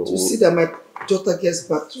to see that my daughter gets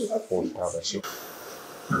back to her feet. I'd like to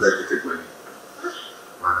take my name.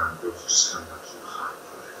 Madam, don't just come back to your heart.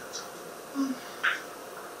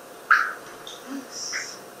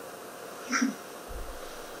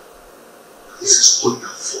 This is all your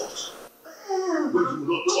fault. When you will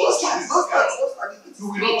not talk to this girl, you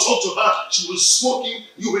will not talk to her. She was smoking,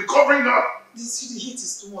 you were covering her. The heat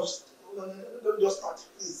is too much. Don't just start,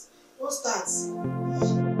 please. Don't start.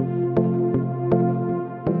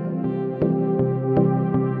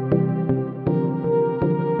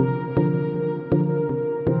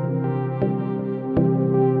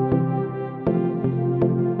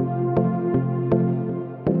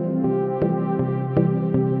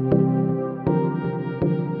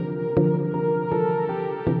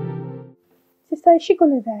 Sister, is she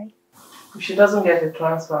gonna die? If she doesn't get a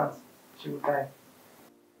transplant, she will die.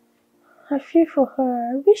 I feel for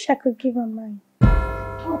her. I wish I could give her mine.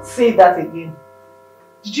 Don't say that again.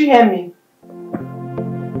 Did you hear me?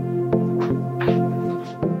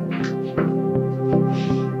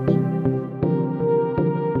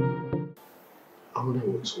 I wonder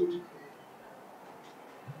what told you.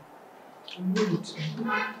 I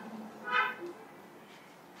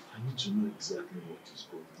need to know exactly what is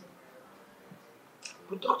going on.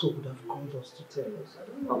 The doctor would have called us to tell us. I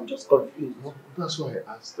don't know, I'm just confused. Well, that's why I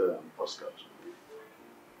asked Oscar to.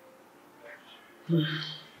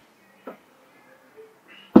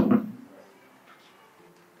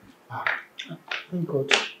 Thank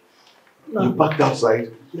God. You packed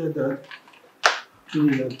outside? Yeah, Dad. Kill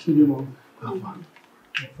him all. I'm fine.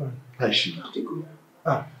 I'm fine. How is she?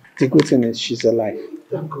 The good thing is she's alive.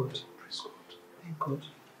 Thank God. Praise God. Thank God.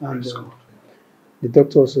 And the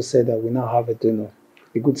doctor also said that we now have a donor,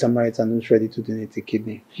 a good Samaritan who's ready to donate a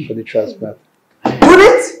kidney for the transplant.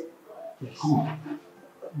 Donate? Yes. Who?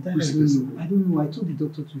 That I don't know. I told the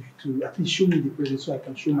doctor to at least show me the person so I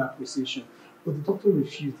can show my appreciation. But the doctor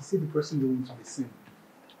refused. He said the person don't want to be seen.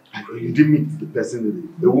 You didn't meet the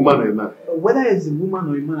person, a woman or a man? Whether it's a woman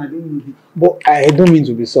or a man, I don't know. But I don't mean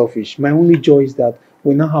to be selfish. My only joy is that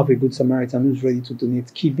we now have a good Samaritan who's ready to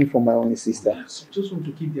donate kidney for my only sister. Yes, I just want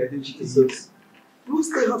to keep the identity. Jesus. We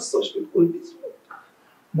still have such people in this world.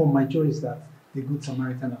 But my joy is that the good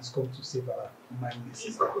Samaritan has come to save my only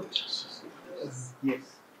sister. Yes.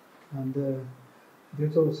 And the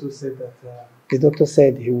doctor also said that... The doctor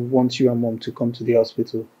said he would want you and Mom to come to the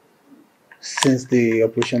hospital since the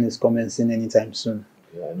operation is commencing anytime soon.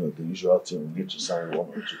 Yeah, I know the usual thing. We need to sign 1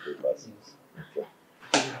 or 2 papers. Okay.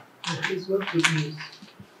 Please, what good news?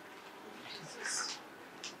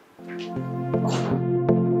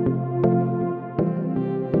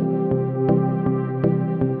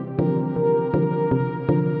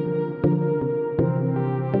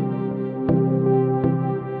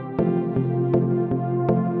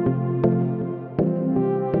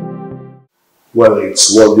 Well,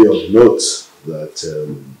 it's worthy of note that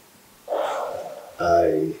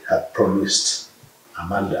I had promised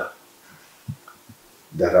Amanda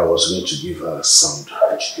that I was going to give her a sound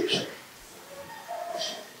education.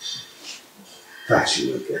 That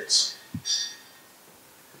she will get.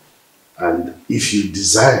 And if you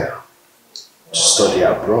desire to study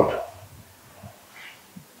abroad,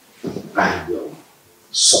 I will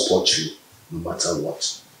support you no matter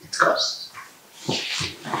what it costs.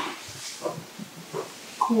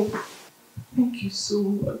 Cool. Thank you so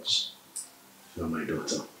much. You're my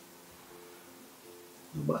daughter.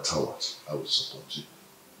 No matter what, I will support you.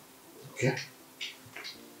 Okay?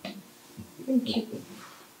 Thank you.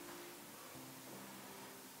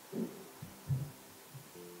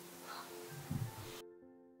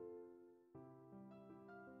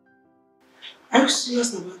 Are you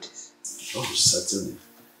serious about this? Oh, certainly.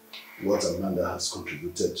 What Amanda has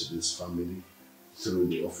contributed to this family through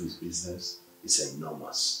the office business is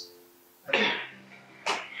enormous.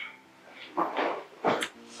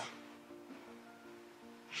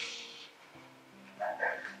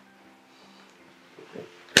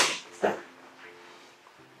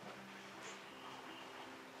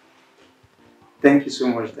 Thank you so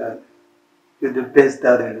much, Dad. You're the best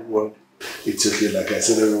dad in the world. It's okay, like I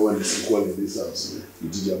said, everyone is equal in this house. You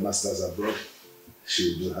did your master's abroad,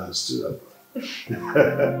 she'll do hers too abroad.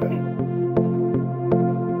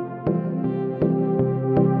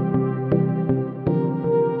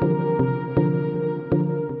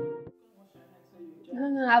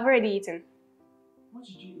 No, I've already eaten. What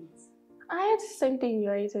did you eat? I had the same thing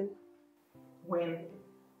you're eating. When?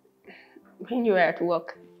 When you were at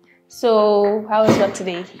work. So, how was work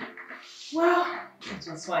today? Well, it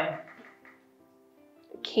was fine.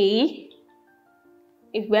 Okay.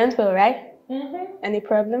 It went well, right? Any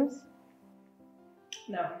problems?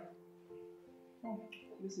 No. Oh,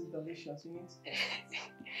 this is delicious. You need to...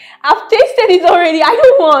 I've tasted it already. I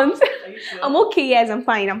don't want. Are you sure? I'm okay, yes, I'm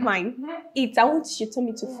fine, I'm fine. Eat. I want your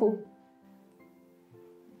tummy to full.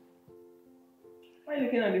 Why are you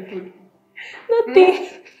looking at the food? Nothing.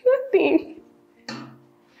 Nothing.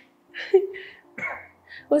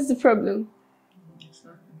 What's the problem? It's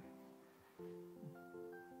nothing.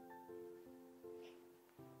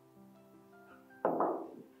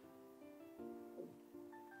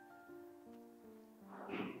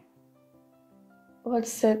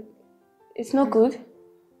 What's it? It's not good.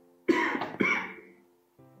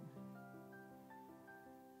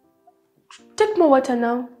 Take more water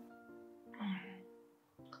now.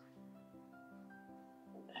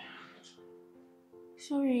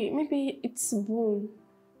 Sorry, maybe it's bone.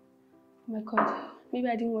 Oh my God, maybe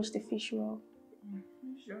I didn't wash the fish well.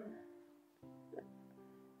 Sure.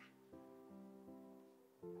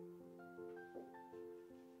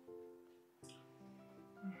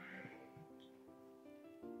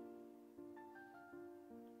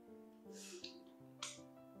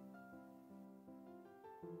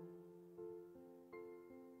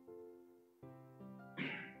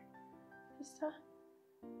 Sister,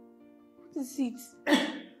 what is it?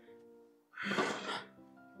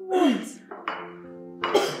 What?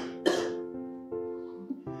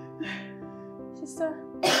 Sister,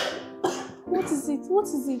 what is it? What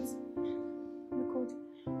is it? Oh my God.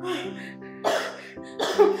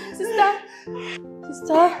 Sister,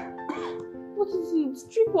 sister, what is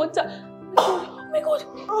it? Drink water. Oh my God.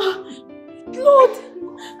 Blood.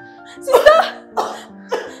 Sister,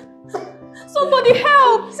 somebody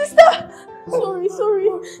help. Sister. Sorry.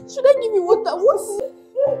 Should I give you water? What's it?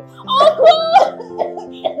 Oh God!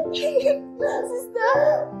 Sister!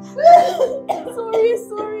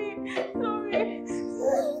 Sorry. Sister! Oh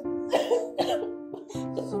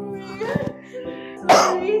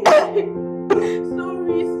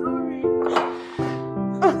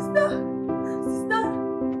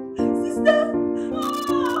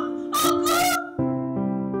God!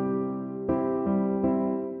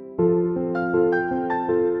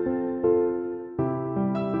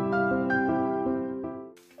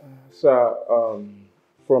 Sir,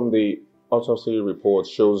 from the autopsy report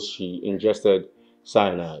shows she ingested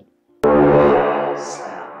cyanide.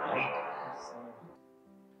 Cyanide?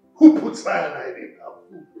 Who put cyanide in her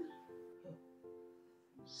food?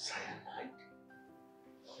 Cyanide?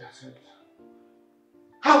 That's it.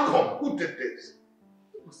 How come? Who did this?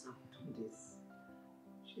 Who must have done this?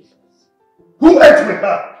 Jesus. Who ate with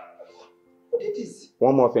her? Who did this?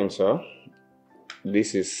 One more thing, sir.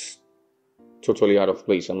 This is totally out of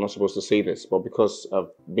place. I'm not supposed to say this, but because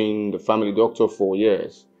I've been the family doctor for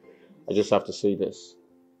years, I just have to say this.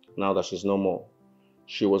 Now that she's no more,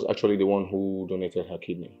 she was actually the one who donated her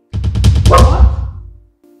kidney. What?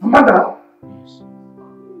 Amanda? Yes.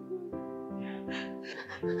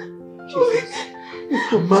 Jesus.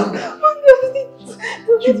 Amanda!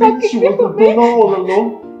 You mean she was the donor all along?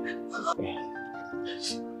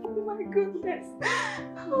 Oh my goodness.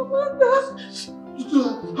 Amanda.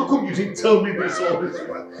 How come you didn't tell me this all this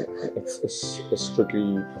while? It's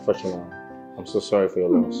strictly professional. I'm so sorry for your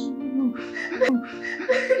loss.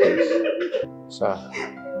 Please. Sir,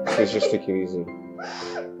 please just take it easy.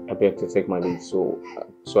 I beg to take my leave so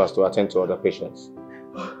as to attend to other patients.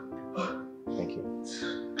 Thank you.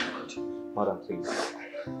 Madam, please.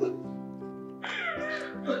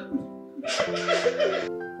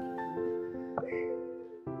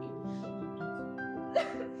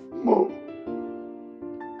 Mom.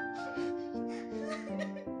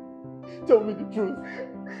 Tell me the truth.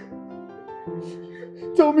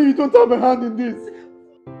 Tell me you don't have a hand in this.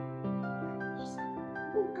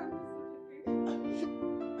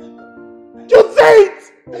 Just say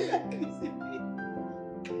it!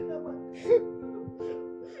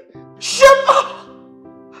 Shut up!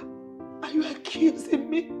 Are you accusing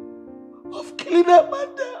me of killing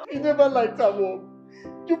Amanda? You never liked her, Mom.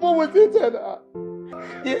 You've always hated her.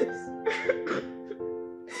 Yes.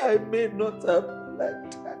 I may not have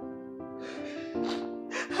liked her.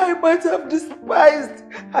 I might have despised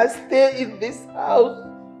her stay in this house.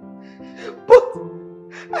 But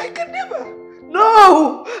I can never.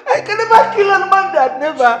 No! I can never kill Amanda.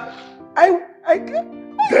 Never. I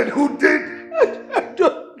can. Then who did? I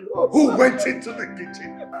don't know. Who went into the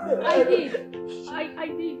kitchen? I did. I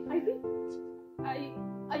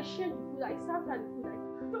shared the food. I served her the food.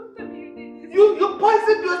 Don't tell me you did this. You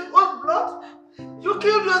poisoned your own blood? You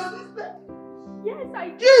killed your sister? Yes, I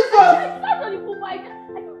did. Jesus! I served her the food, but I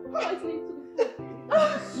don't poison into the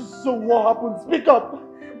food. So what happened? Speak up!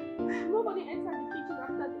 Nobody entered the kitchen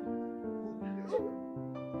after them.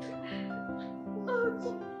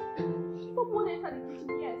 Someone entered the kitchen,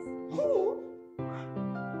 yes. Who?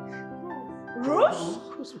 Rose?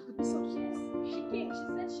 Yes. She came. She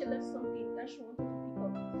said she left something that she wanted to pick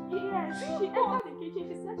up. Yes. She entered the kitchen.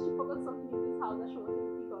 She said she forgot something in this house that she wanted to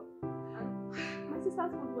pick up. And my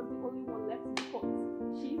sister's food was the only one left in the pot.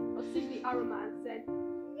 She perceived the aroma and said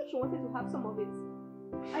she wanted to have some of it.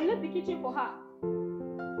 I left the kitchen for her.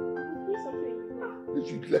 Here's something you know.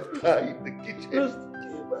 You left her in the kitchen. Rose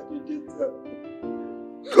came and you didn't tell me.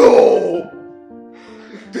 Go!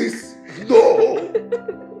 This, no!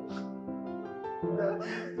 Do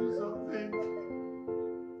something.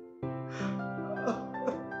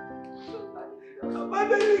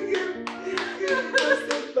 Amanda, you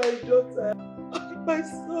gave my daughter. My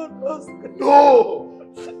son, Oscar. No!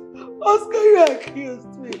 Oscar, you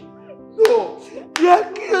accused me. No! You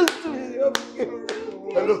accused me of killing me.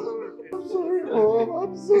 Hello. I'm sorry, Mom.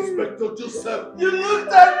 I'm sorry. Inspector Joseph. You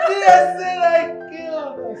looked at me and said I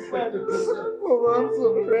killed. Inspector Joseph. Mom, I'm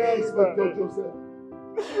sorry. Inspector Joseph.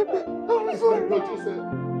 I'm sorry. Inspector Joseph.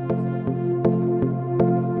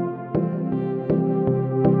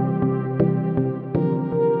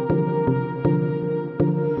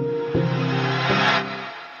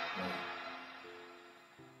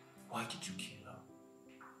 Why did you kill her?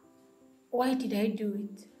 Why did I do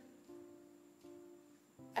it?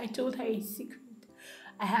 I told her a secret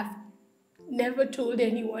I have never told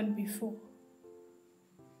anyone before.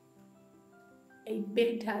 I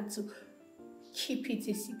begged her to keep it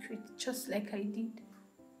a secret, just like I did.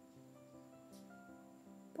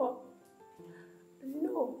 But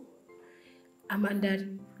no. Amanda,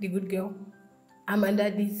 the good girl. Amanda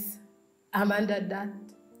this. Amanda that.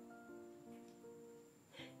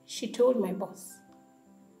 She told my boss.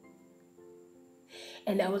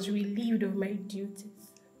 And I was relieved of my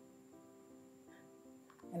duties.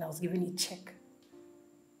 And I was given a check.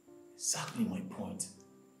 Exactly my point.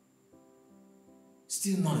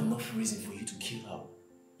 Still not enough reason for you to kill her.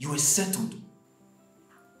 You were settled.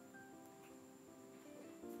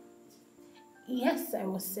 Yes, I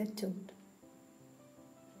was settled.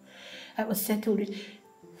 I was settled with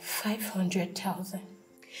 500,000.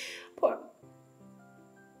 But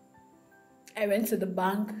I went to the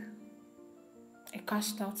bank. I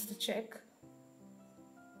cashed out the check.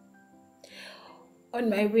 On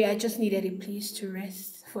my way, I just needed a place to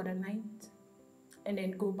rest for the night and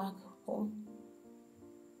then go back home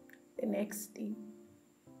the next day.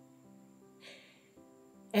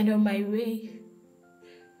 And on my way,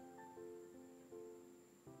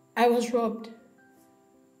 I was robbed.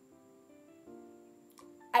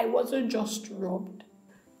 I wasn't just robbed.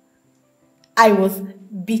 I was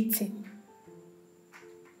beaten.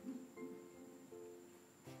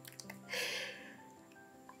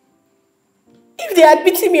 If they had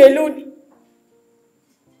beaten me alone,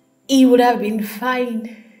 it would have been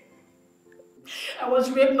fine. I was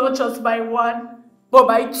raped not just by one, but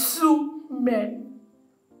by 2 men.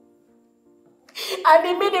 And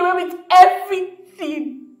they made away with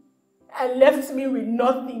everything and left me with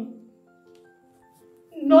nothing.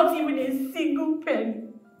 Not even a single penny.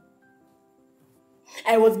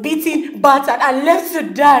 I was beaten, battered, and left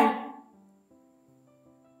to die.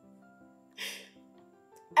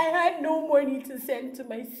 I had no money to send to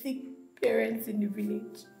my sick parents in the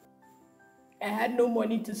village. I had no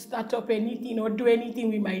money to start up anything or do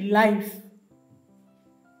anything with my life.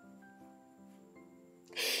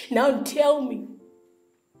 Now tell me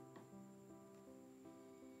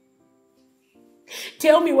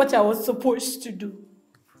what I was supposed to do.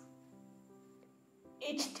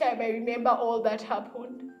 Each time I remember all that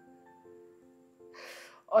happened,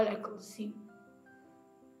 all I could see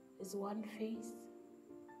is one face,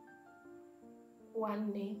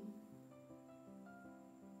 one name,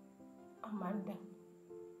 Amanda.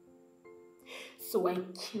 So I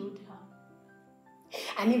killed her.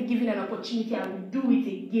 And if given an opportunity, I will do it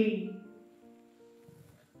again.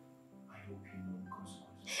 I hope you know the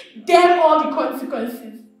consequences. Damn all the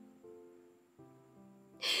consequences.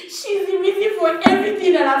 She's the reason for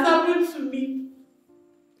everything that has happened to me.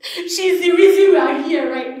 She's the reason we are here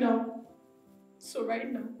right now. So right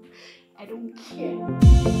now, I don't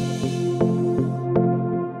care.